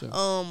 So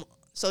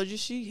so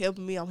just she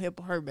helping me, I'm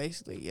helping her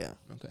basically. Yeah.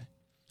 Okay.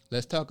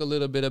 Let's talk a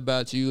little bit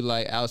about you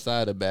like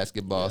outside of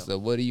basketball. Yeah. So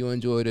what do you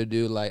enjoy to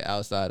do like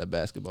outside of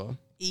basketball?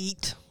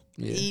 Eat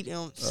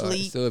and sleep.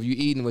 Right. So if you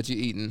eating, what you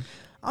eating?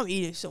 I'm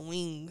eating some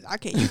wings.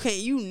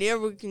 You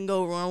never can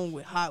go wrong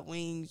with hot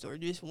wings or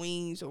just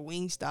wings or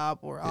Wingstop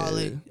or all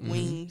that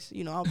wings.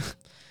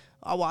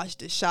 I watch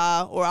The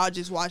Chi, or I'll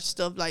just watch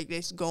stuff like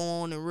that's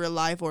going on in real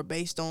life or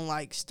based on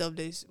like stuff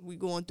that's we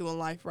going through in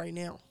life right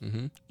now.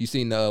 You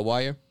seen The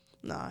Wire?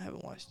 No, I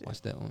haven't watched it.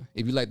 Watch that one.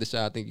 If you like The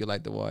Chi, I think you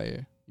like The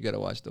Wire. You got to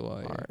watch The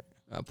Wire. All right.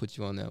 I'll put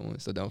you on that one,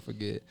 so don't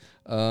forget.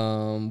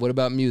 What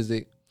about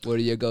music? What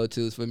are your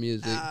go-tos for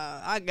music?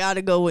 I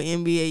gotta go with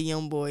NBA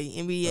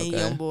YoungBoy,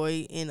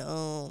 YoungBoy, and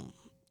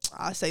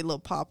I say Lil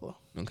Papa.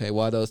 Okay,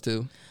 why those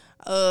two?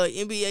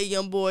 NBA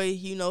YoungBoy,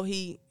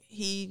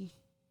 he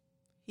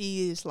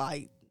is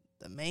like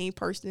the main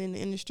person in the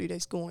industry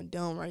that's going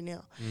down right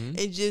now,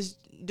 and just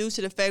due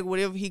to the fact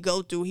whatever he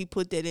go through, he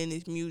put that in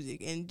his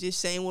music, and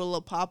just saying with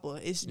Lil Papa,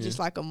 it's just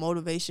like a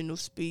motivational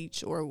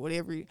speech or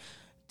whatever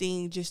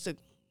thing, just to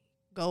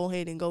go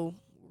ahead and go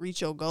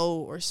reach your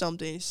goal or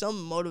something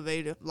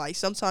motivated. Like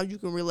sometimes you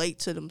can relate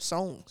to them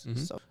songs.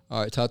 So.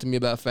 All right, talk to me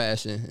about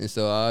fashion. And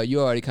so you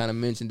already kind of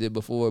mentioned it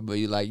before, but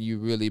you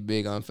really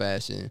big on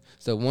fashion.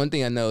 So one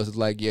thing I know is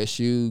like your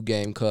shoe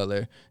game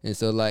color. And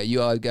so like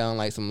you always got on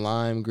like some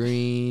lime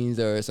greens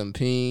or some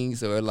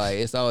pinks, or like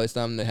it's always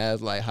something that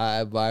has like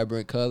high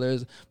vibrant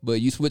colors,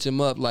 but you switch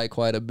them up like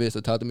quite a bit.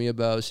 So talk to me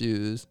about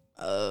shoes.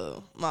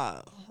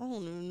 My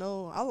don't even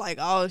know. I like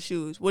all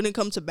shoes. When it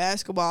comes to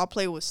basketball, I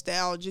play with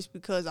style just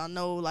because I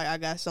know like I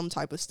got some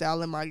type of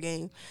style in my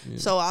game. Yeah.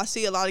 So I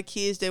see a lot of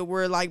kids that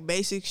wear like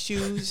basic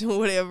shoes or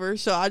whatever.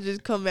 So I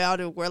just come out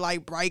and wear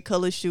like bright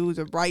color shoes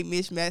or bright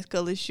mismatched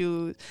color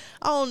shoes.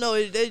 I don't know.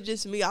 It's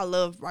just me. I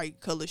love bright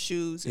color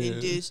shoes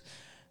and just.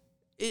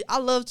 I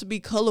love to be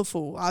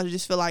colorful. I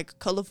just feel like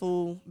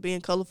being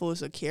colorful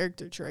is a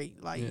character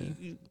trait. Like,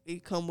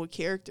 it come with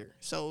character.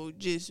 So,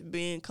 just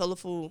being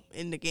colorful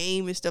in the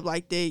game and stuff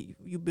like that,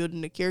 you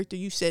building the character,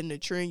 you setting the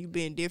trend, you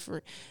being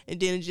different. And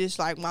then just,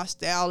 like, my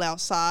style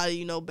outside,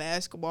 you know,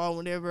 basketball,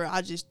 whatever,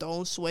 I just throw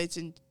on sweats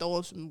and throw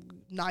on some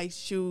nice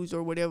shoes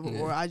or whatever.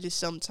 Yeah. Or I just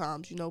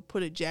sometimes, you know,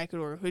 put a jacket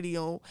or a hoodie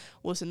on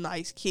with a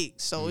nice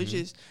kick. So, it's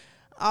just,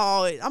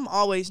 I'm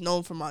always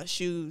known for my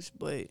shoes,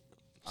 but...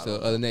 So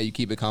other than that, you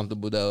keep it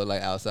comfortable though,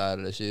 like outside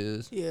of the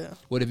shoes. Yeah.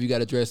 What if you got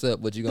to dress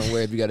up? What you gonna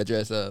wear if you got to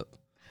dress up?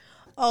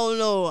 Oh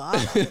no,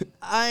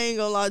 I ain't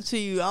gonna lie to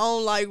you. I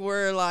don't like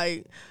wearing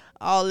like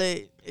all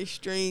that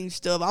extreme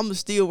stuff. I'ma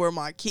still wear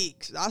my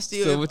kicks.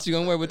 So what you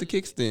gonna wear with the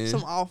kicks then?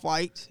 Some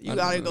off-whites. You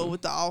gotta go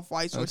with the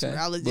off-whites or some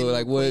allergens. But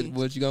like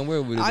what you gonna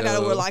wear with it? I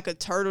gotta wear like a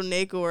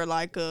turtleneck or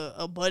like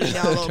a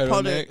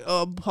button-down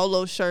or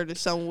polo shirt or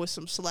something with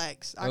some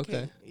slacks.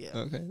 Okay,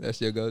 that's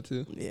your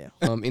go-to. Yeah.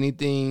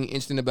 Anything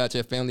interesting about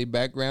your family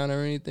background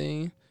or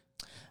anything?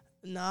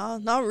 Nah,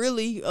 not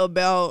really.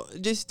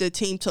 About just the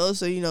Team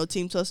Tulsa. You know,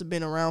 Team Tulsa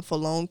been around for a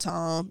long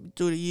time.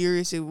 Through the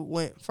years, it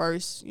went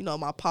first, you know,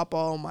 my papa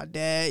and my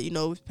dad, you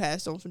know, it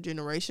passed on from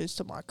generations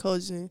to my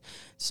cousin.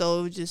 So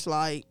it was just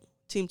like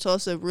Team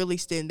Tulsa really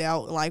stand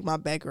out in like my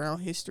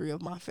background history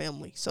of my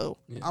family. So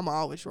I'm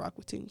always rock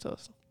with Team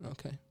Tulsa.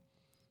 Okay.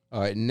 All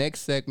right,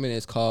 next segment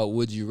is called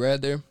Would You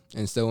Rather?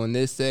 And so in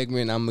this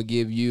segment, I'm going to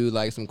give you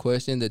like some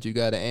questions that you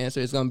got to answer.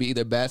 It's going to be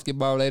either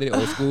basketball related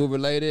or school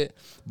related,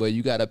 but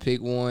you got to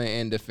pick one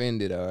and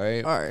defend it, all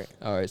right?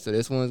 All right, so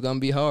this one's going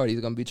to be hard.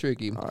 It's going to be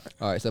tricky. All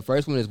right, so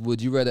first one is,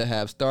 would you rather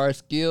have star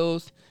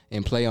skills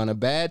and play on a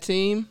bad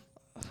team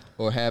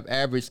or have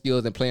average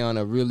skills and play on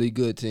a really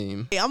good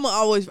team? Hey, I'm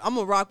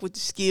gonna rock with the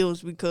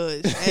skills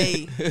because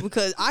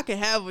because I can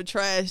have a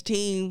trash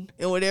team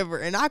and whatever,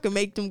 and I can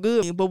make them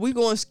good. But we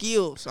going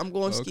skills. I'm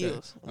going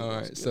skills. All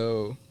right,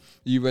 so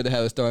you rather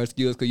have a star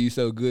skills because you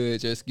so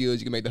good, your skills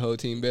you can make the whole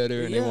team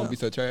better and they won't be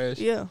so trash.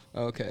 Yeah.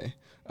 Okay.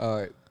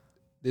 All right.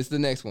 This is the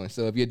next one.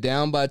 So if you're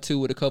down by 2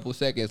 with a couple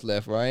seconds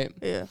left, right?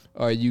 Yeah.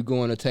 Are you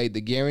going to take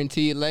the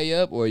guaranteed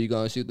layup or are you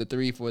going to shoot the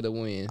 3 for the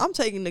win? I'm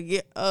taking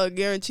the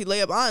guaranteed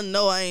layup. I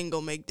know I ain't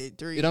going to make that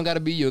 3. It don't got to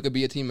be you. It could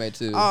be a teammate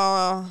too.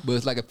 But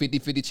it's like a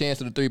 50-50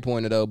 chance of the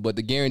 3-pointer though. But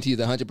the guarantee is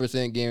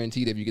 100%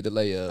 guaranteed if you get the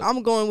layup.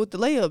 I'm going with the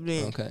layup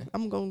then. Okay.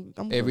 I'm going.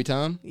 Every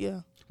time? Yeah.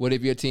 What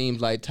if your team's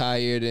like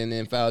tired and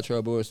in foul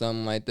trouble or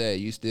something like that?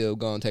 You still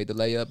going to take the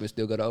layup and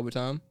still go to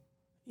overtime?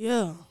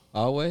 Yeah.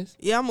 Always?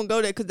 Yeah, I'm going to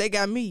go there because they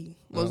got me.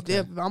 Most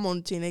definitely. If I'm on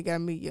the team, they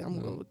got me. Yeah, I'm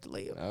going with the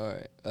layup. All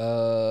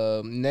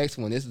right. Next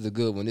one. This is a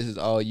good one. This is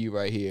all you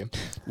right here.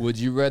 Would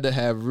you rather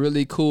have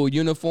really cool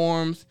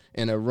uniforms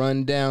in a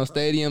rundown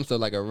stadium, so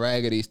like a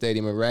raggedy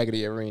stadium, a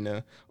raggedy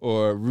arena,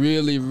 or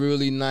really,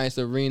 really nice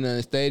arena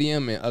and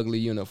stadium and ugly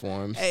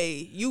uniforms?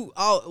 Hey,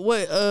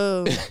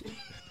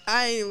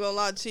 I ain't even gonna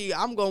lie to you.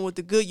 I'm going with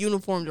the good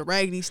uniform, the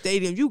raggedy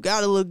stadium. You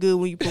gotta look good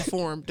when you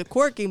perform. The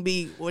court can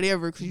be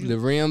whatever. The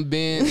rim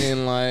bent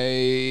and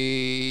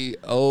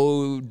like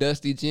old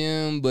dusty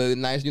gym, but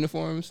nice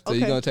uniforms. So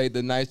you gonna take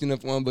the nice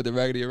uniform, but the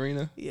raggedy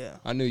arena? Yeah.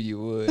 I knew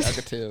you would. I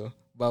could tell.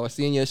 By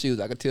seeing your shoes,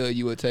 I could tell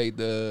you would take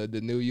the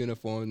new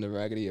uniform and the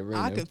raggedy arena.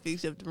 I could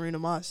fix up the arena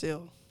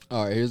myself.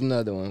 All right, here's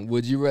another one.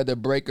 Would you rather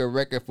break a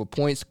record for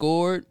points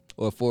scored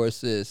or for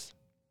assists?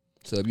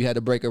 So if you had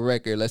to break a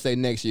record, let's say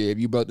next year, if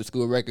you broke the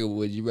school record,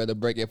 would you rather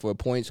break it for a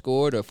point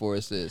scored or for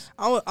assists?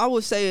 I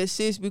would say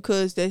assists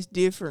because that's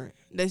different.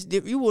 That's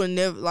different. You would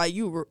never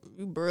you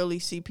barely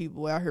see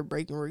people out here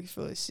breaking records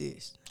for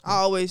assists. I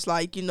always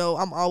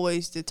I'm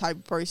always the type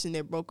of person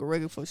that broke a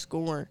record for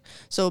scoring.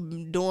 So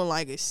doing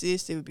like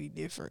assists, it would be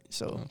different.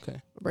 So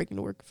breaking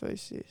the record for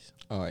assists.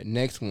 All right,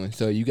 next one.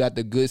 So you got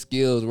the good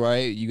skills,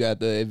 right? You got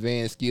the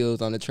advanced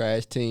skills on the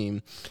trash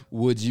team.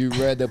 Would you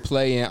rather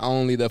play in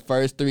only the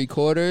first 3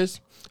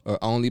 quarters or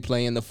only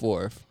play in the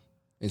fourth?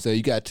 And so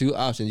you got 2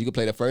 options. You could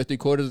play the first 3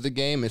 quarters of the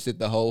game and sit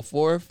the whole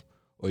fourth,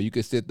 or you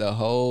could sit the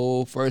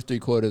whole first 3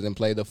 quarters and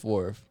play the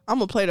fourth. I'm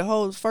going to play the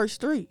whole first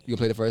 3. You can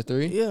play the first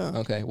 3? Yeah.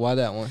 Okay. Why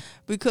that one?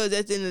 Because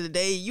at the end of the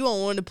day, you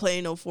don't want to play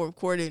no fourth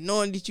quarter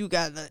knowing that you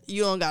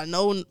don't got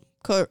no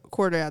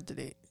quarter after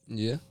that.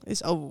 Yeah.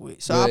 It's over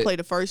with. So I play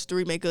the first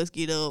 3, make us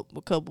get up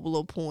a couple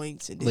little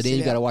points. But then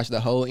you got to watch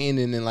the whole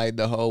ending and like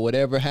the whole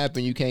whatever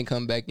happened, you can't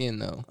come back in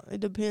though.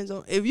 It depends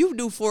on. If you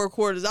do 4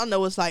 quarters, I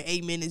know it's like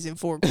 8 minutes in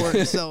 4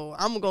 quarters. So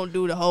I'm going to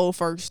do the whole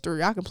first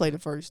 3. I can play the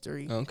first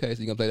 3. Okay, so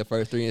you're going to play the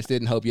first 3 and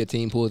sit and hope your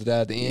team pulls it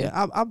out at the end?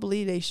 Yeah, I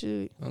believe they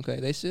should. Okay,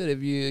 they should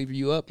if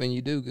you up and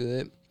you do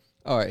good.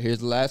 All right, here's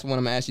the last one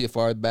I'm going to ask you as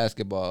far as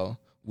basketball.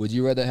 Would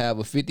you rather have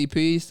a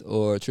 50-piece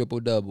or a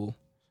triple-double?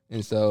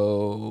 And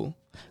so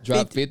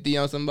Drop 50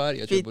 on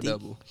somebody or triple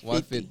double?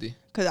 Why 50?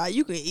 Because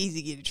you can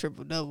easily get a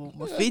triple double.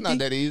 But 50, it's not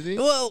that easy.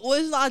 Well,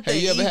 it's not that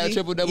easy. Have you ever had a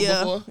triple double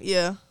before?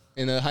 Yeah.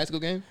 In a high school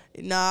game?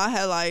 Nah, I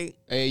had like...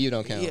 Hey, you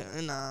don't count.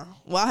 Yeah, nah.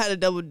 Well, I had a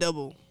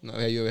double-double. No,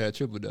 have you ever had a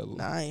triple-double?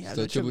 Nah, I ain't had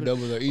so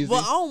triple-doubles are easy?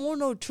 Well, I don't want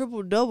no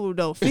triple-double,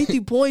 though.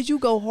 50 points, you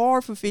go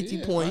hard for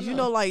 50 points. You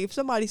know, like, if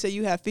somebody say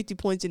you have 50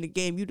 points in the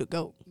game, you the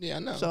GOAT. Yeah, I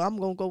know. So I'm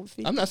going to go with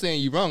 50. I'm not saying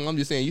you wrong. I'm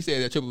just saying you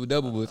said that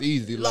triple-double was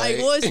easy. Like,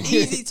 well, it's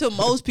easy to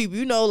most people.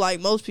 You know, like,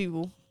 most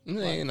people.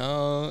 You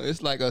know,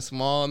 it's like a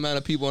small amount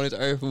of people on this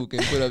earth who can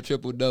put up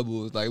triple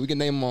doubles. Like we can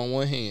name them on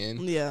one hand.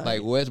 Yeah.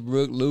 Like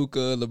Westbrook, Luka,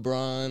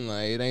 LeBron.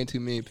 Like it ain't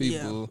too many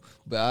people. Yeah.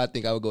 But I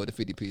think I would go with the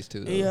 50 piece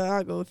too. Though. Yeah,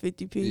 I go with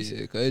 50 piece.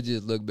 Yeah, cause it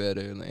just look better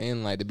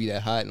and like to be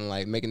that hot and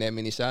like making that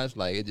many shots.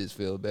 Like it just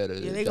feel better.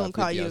 Yeah, they gonna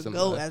call you a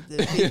GOAT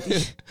after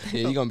 50.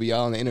 Yeah, you gonna be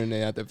all on the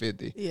internet after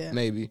 50. Yeah,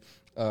 maybe.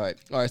 All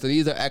right. So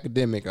these are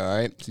academic. All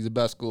right. These are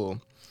about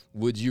school.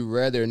 Would you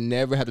rather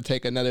never have to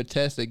take another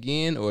test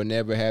again or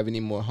never have any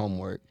more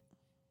homework?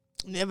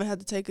 Never had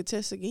to take a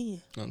test again.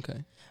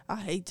 Okay. I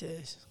hate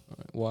tests. All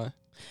right. Why?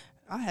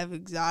 I have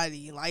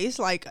anxiety. Like, it's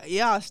like,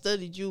 yeah, I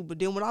studied you, but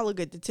then when I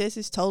look at the test,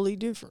 it's totally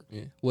different.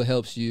 Yeah. What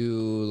helps you,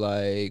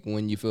 like,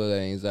 when you feel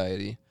that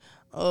anxiety?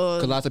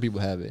 Because lots of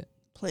people have it.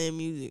 Playing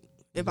music.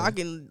 If I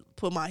can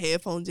put my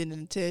headphones in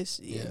the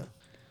test, yeah.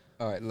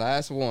 All right,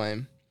 last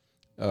one.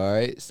 All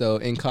right, so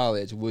in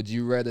college, would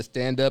you rather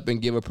stand up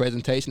and give a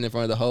presentation in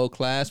front of the whole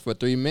class for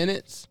 3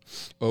 minutes?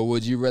 Or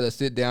would you rather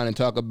sit down and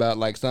talk about,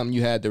 like, something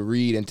you had to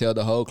read and tell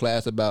the whole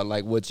class about,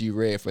 like, what you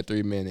read for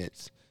 3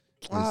 minutes?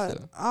 I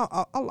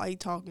like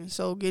talking,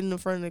 so getting in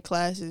front of the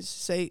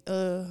classes,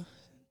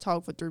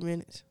 talk for 3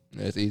 minutes.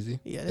 That's easy?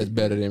 Yeah. That's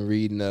better than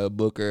reading a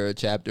book or a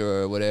chapter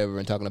or whatever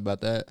and talking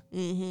about that?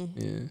 Mm-hmm.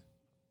 Yeah.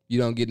 You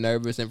don't get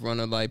nervous in front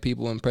of, like,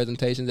 people in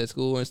presentations at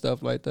school and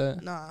stuff like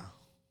that? Nah.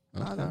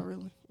 Okay. Nah, not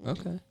really.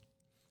 Okay.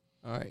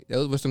 All right.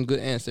 Those were some good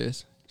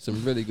answers.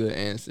 Some really good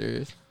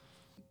answers.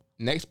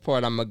 Next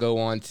part I'm going to go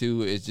on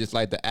to is just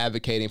like the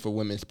advocating for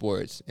women's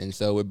sports. And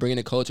so with Bringing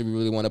the Culture, we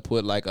really want to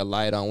put like a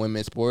light on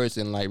women's sports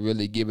and like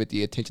really give it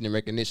the attention and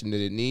recognition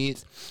that it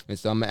needs. And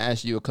so I'm going to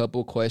ask you a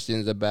couple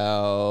questions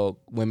about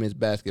women's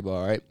basketball,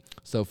 all right?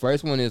 So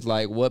first one is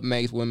like, what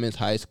makes women's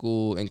high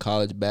school and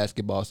college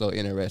basketball so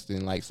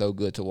interesting, like so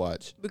good to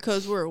watch?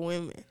 Because we're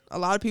women. A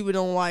lot of people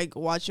don't like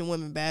watching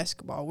women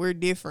basketball. We're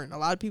different. A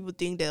lot of people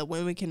think that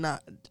women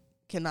cannot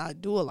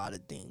do a lot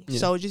of things. Yeah.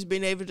 So just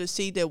being able to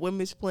see that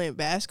women's playing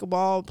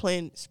basketball,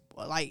 playing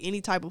like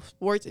any type of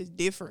sports is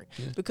different.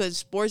 Yeah. Because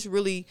sports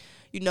really,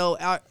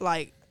 out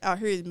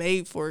here is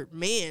made for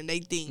men, they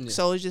think. Yeah.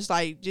 So it's just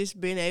like just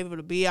being able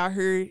to be out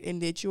here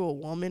and that you're a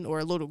woman or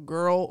a little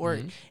girl or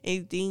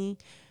anything.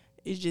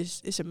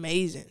 It's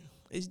amazing.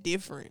 It's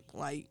different.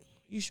 Like,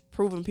 you're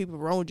proving people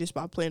wrong just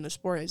by playing a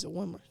sport as a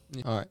woman.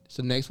 Yeah. All right.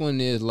 So next one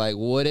is, like,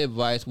 what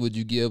advice would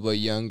you give a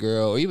young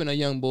girl or even a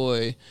young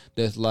boy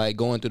that's, like,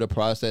 going through the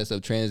process of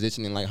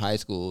transitioning, like, high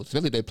school,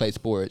 especially if they play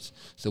sports?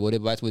 So what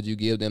advice would you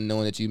give them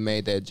knowing that you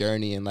made that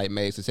journey and, like,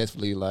 made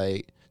successfully,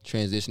 like,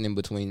 transitioning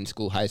between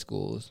high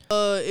schools?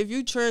 If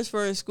you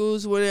transfer in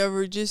schools,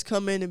 whatever, just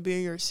come in and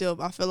being yourself.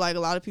 I feel like a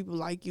lot of people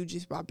like you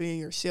just by being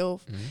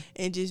yourself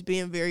and just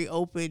being very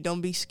open.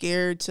 Don't be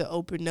scared to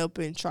open up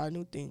and try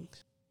new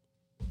things.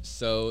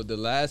 So the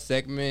last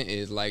segment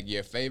is like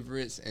your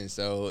favorites, and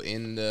so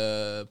in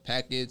the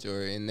package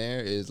or in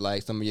there is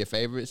like some of your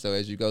favorites. So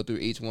as you go through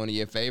each one of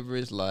your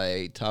favorites,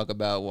 like talk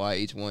about why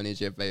each one is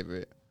your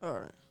favorite. All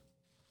right.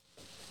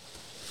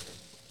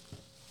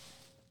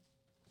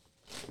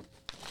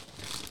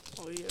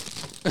 Oh,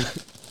 yeah.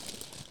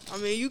 I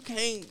mean, you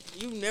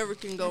never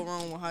can go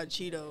wrong with hot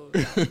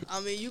Cheetos.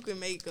 I mean, you can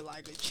make a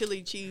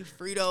chili cheese,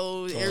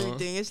 Fritos,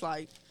 everything. It's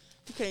like,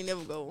 you can't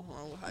never go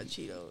wrong with hot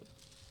Cheetos.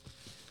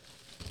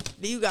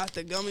 Then you got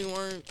the gummy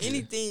worm.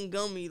 Anything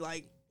gummy,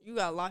 like, you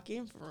got to lock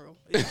in for real.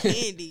 It's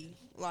candy.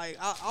 Like,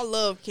 I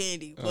love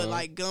candy, but,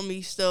 like,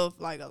 gummy stuff,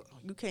 like,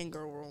 you can't go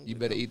wrong. You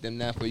better eat them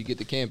now before you get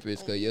to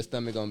campus, because your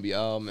stomach going to be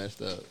all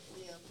messed up.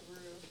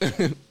 Yeah,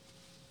 for real.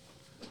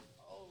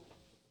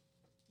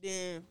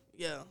 Then,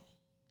 yeah,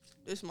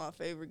 this is my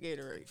favorite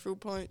Gatorade. Fruit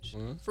Punch.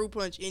 Fruit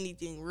Punch,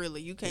 anything,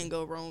 really. You can't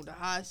go wrong with the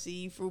high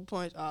C, Fruit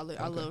Punch. I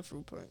love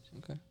Fruit Punch.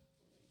 Okay.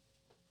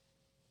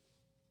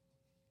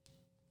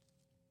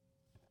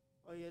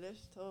 Oh, yeah,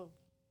 that's tough.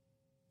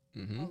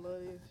 Mm-hmm. I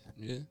love this.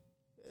 Yeah.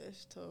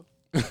 That's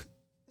tough.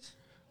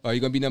 Are you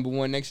going to be number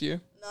one next year?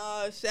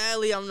 Nah,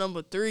 sadly, I'm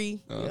number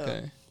 3. Oh,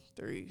 okay. Yeah,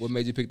 3. What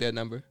made you pick that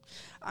number?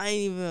 I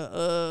ain't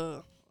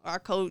even, our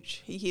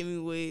coach, he hit me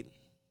with,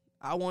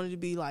 I wanted to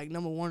be like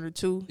number 1 or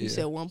 2. He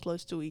said 1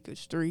 + 2 =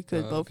 3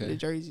 because both of the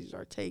jerseys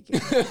are taken.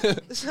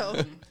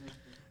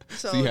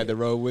 so you had to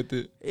roll with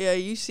it? Yeah,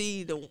 you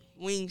see the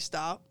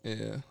Wingstop.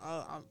 Yeah.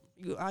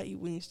 I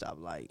eat Wingstop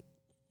like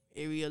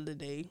every other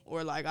day,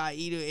 or like I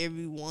eat it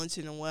every once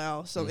in a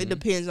while. So it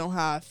depends on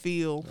how I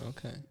feel.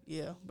 Okay.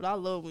 Yeah, but I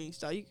love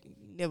Wingstop. You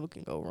never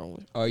can go wrong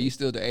with it. Are you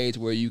still the age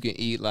where you can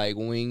eat like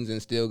wings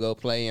and still go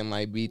play and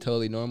like be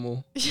totally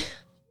normal?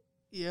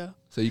 Yeah.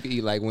 So you can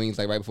eat like wings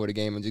like right before the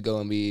game and just go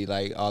and be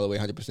like all the way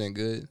 100%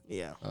 good?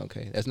 Yeah.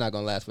 Okay. That's not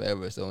going to last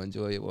forever, so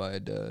enjoy it while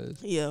it does.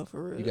 Yeah,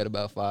 for real. You got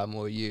about 5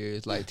 more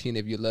years, like 10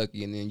 if you're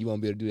lucky, and then you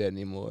won't be able to do that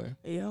anymore.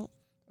 Yeah.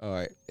 All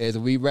right. As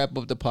we wrap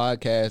up the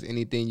podcast,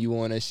 anything you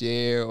want to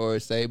share or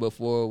say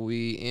before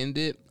we end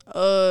it?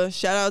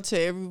 Shout out to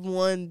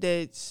everyone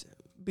that's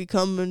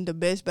becoming the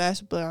best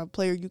basketball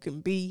player you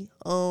can be.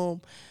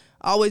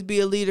 Always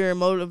be a leader and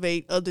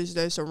motivate others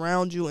that's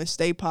around you and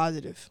stay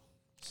positive.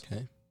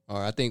 Okay. All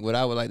right. I think what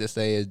I would like to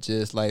say is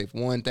just like,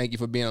 one, thank you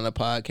for being on the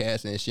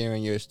podcast and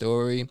sharing your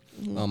story.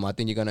 Mm-hmm. I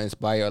think you're going to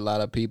inspire a lot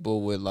of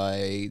people with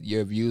like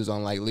your views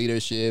on like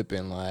leadership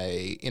and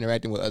like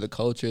interacting with other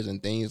cultures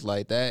and things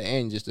like that.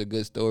 And just a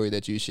good story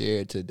that you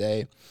shared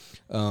today.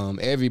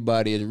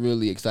 Everybody is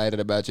really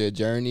excited about your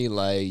journey.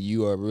 Like,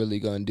 you are really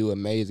going to do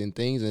amazing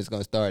things, and it's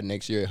going to start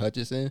next year at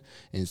Hutchinson.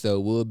 And so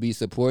we'll be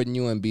supporting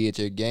you and be at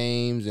your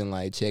games and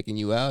like checking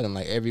you out. And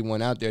like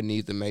everyone out there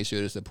needs to make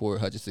sure to support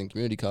Hutchinson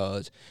Community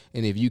College.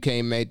 And if you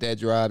can't make that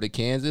drive to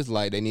Kansas,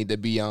 like they need to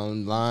be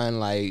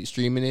online, like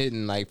streaming it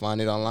and like find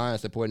it online,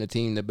 supporting the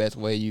team the best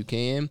way you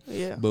can.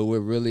 Yeah. But we're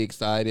really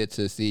excited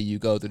to see you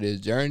go through this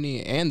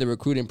journey and the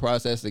recruiting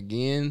process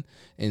again,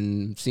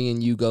 and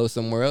seeing you go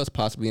somewhere else,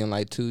 possibly in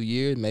like 2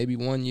 years, maybe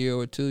 1 year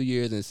or 2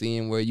 years, and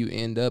seeing where you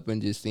end up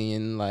and just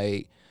seeing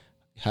like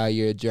how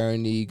your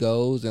journey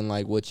goes and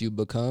like what you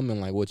become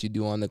and like what you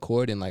do on the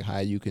court and like how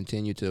you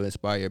continue to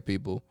inspire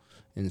people.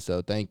 And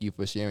so thank you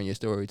for sharing your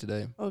story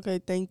today.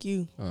 Okay, thank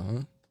you.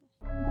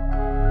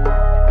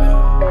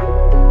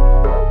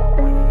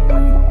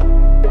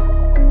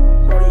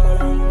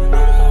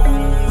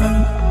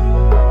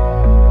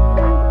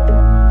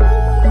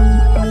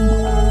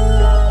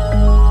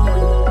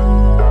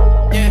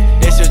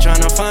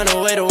 Find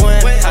a way to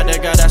win. I the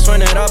guy that's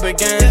when it all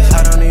begins.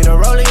 I don't need a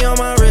rollie on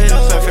my wrist.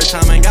 Perfect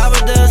time and God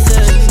with the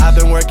assist. I've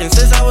been working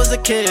since I was a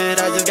kid.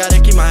 I just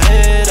gotta keep my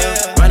head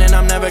up. Running,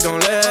 I'm never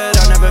gon' let.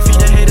 I'll never feed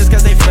the haters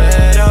cause they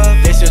fed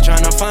up. They still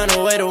tryna find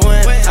a way to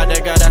win. I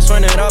the guy that's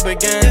when it all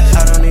begins.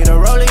 I don't need a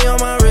rollie on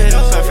my wrist.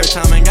 Perfect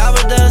time and God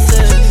with the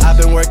assist. I've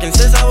been working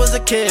since I was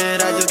a kid.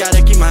 I just gotta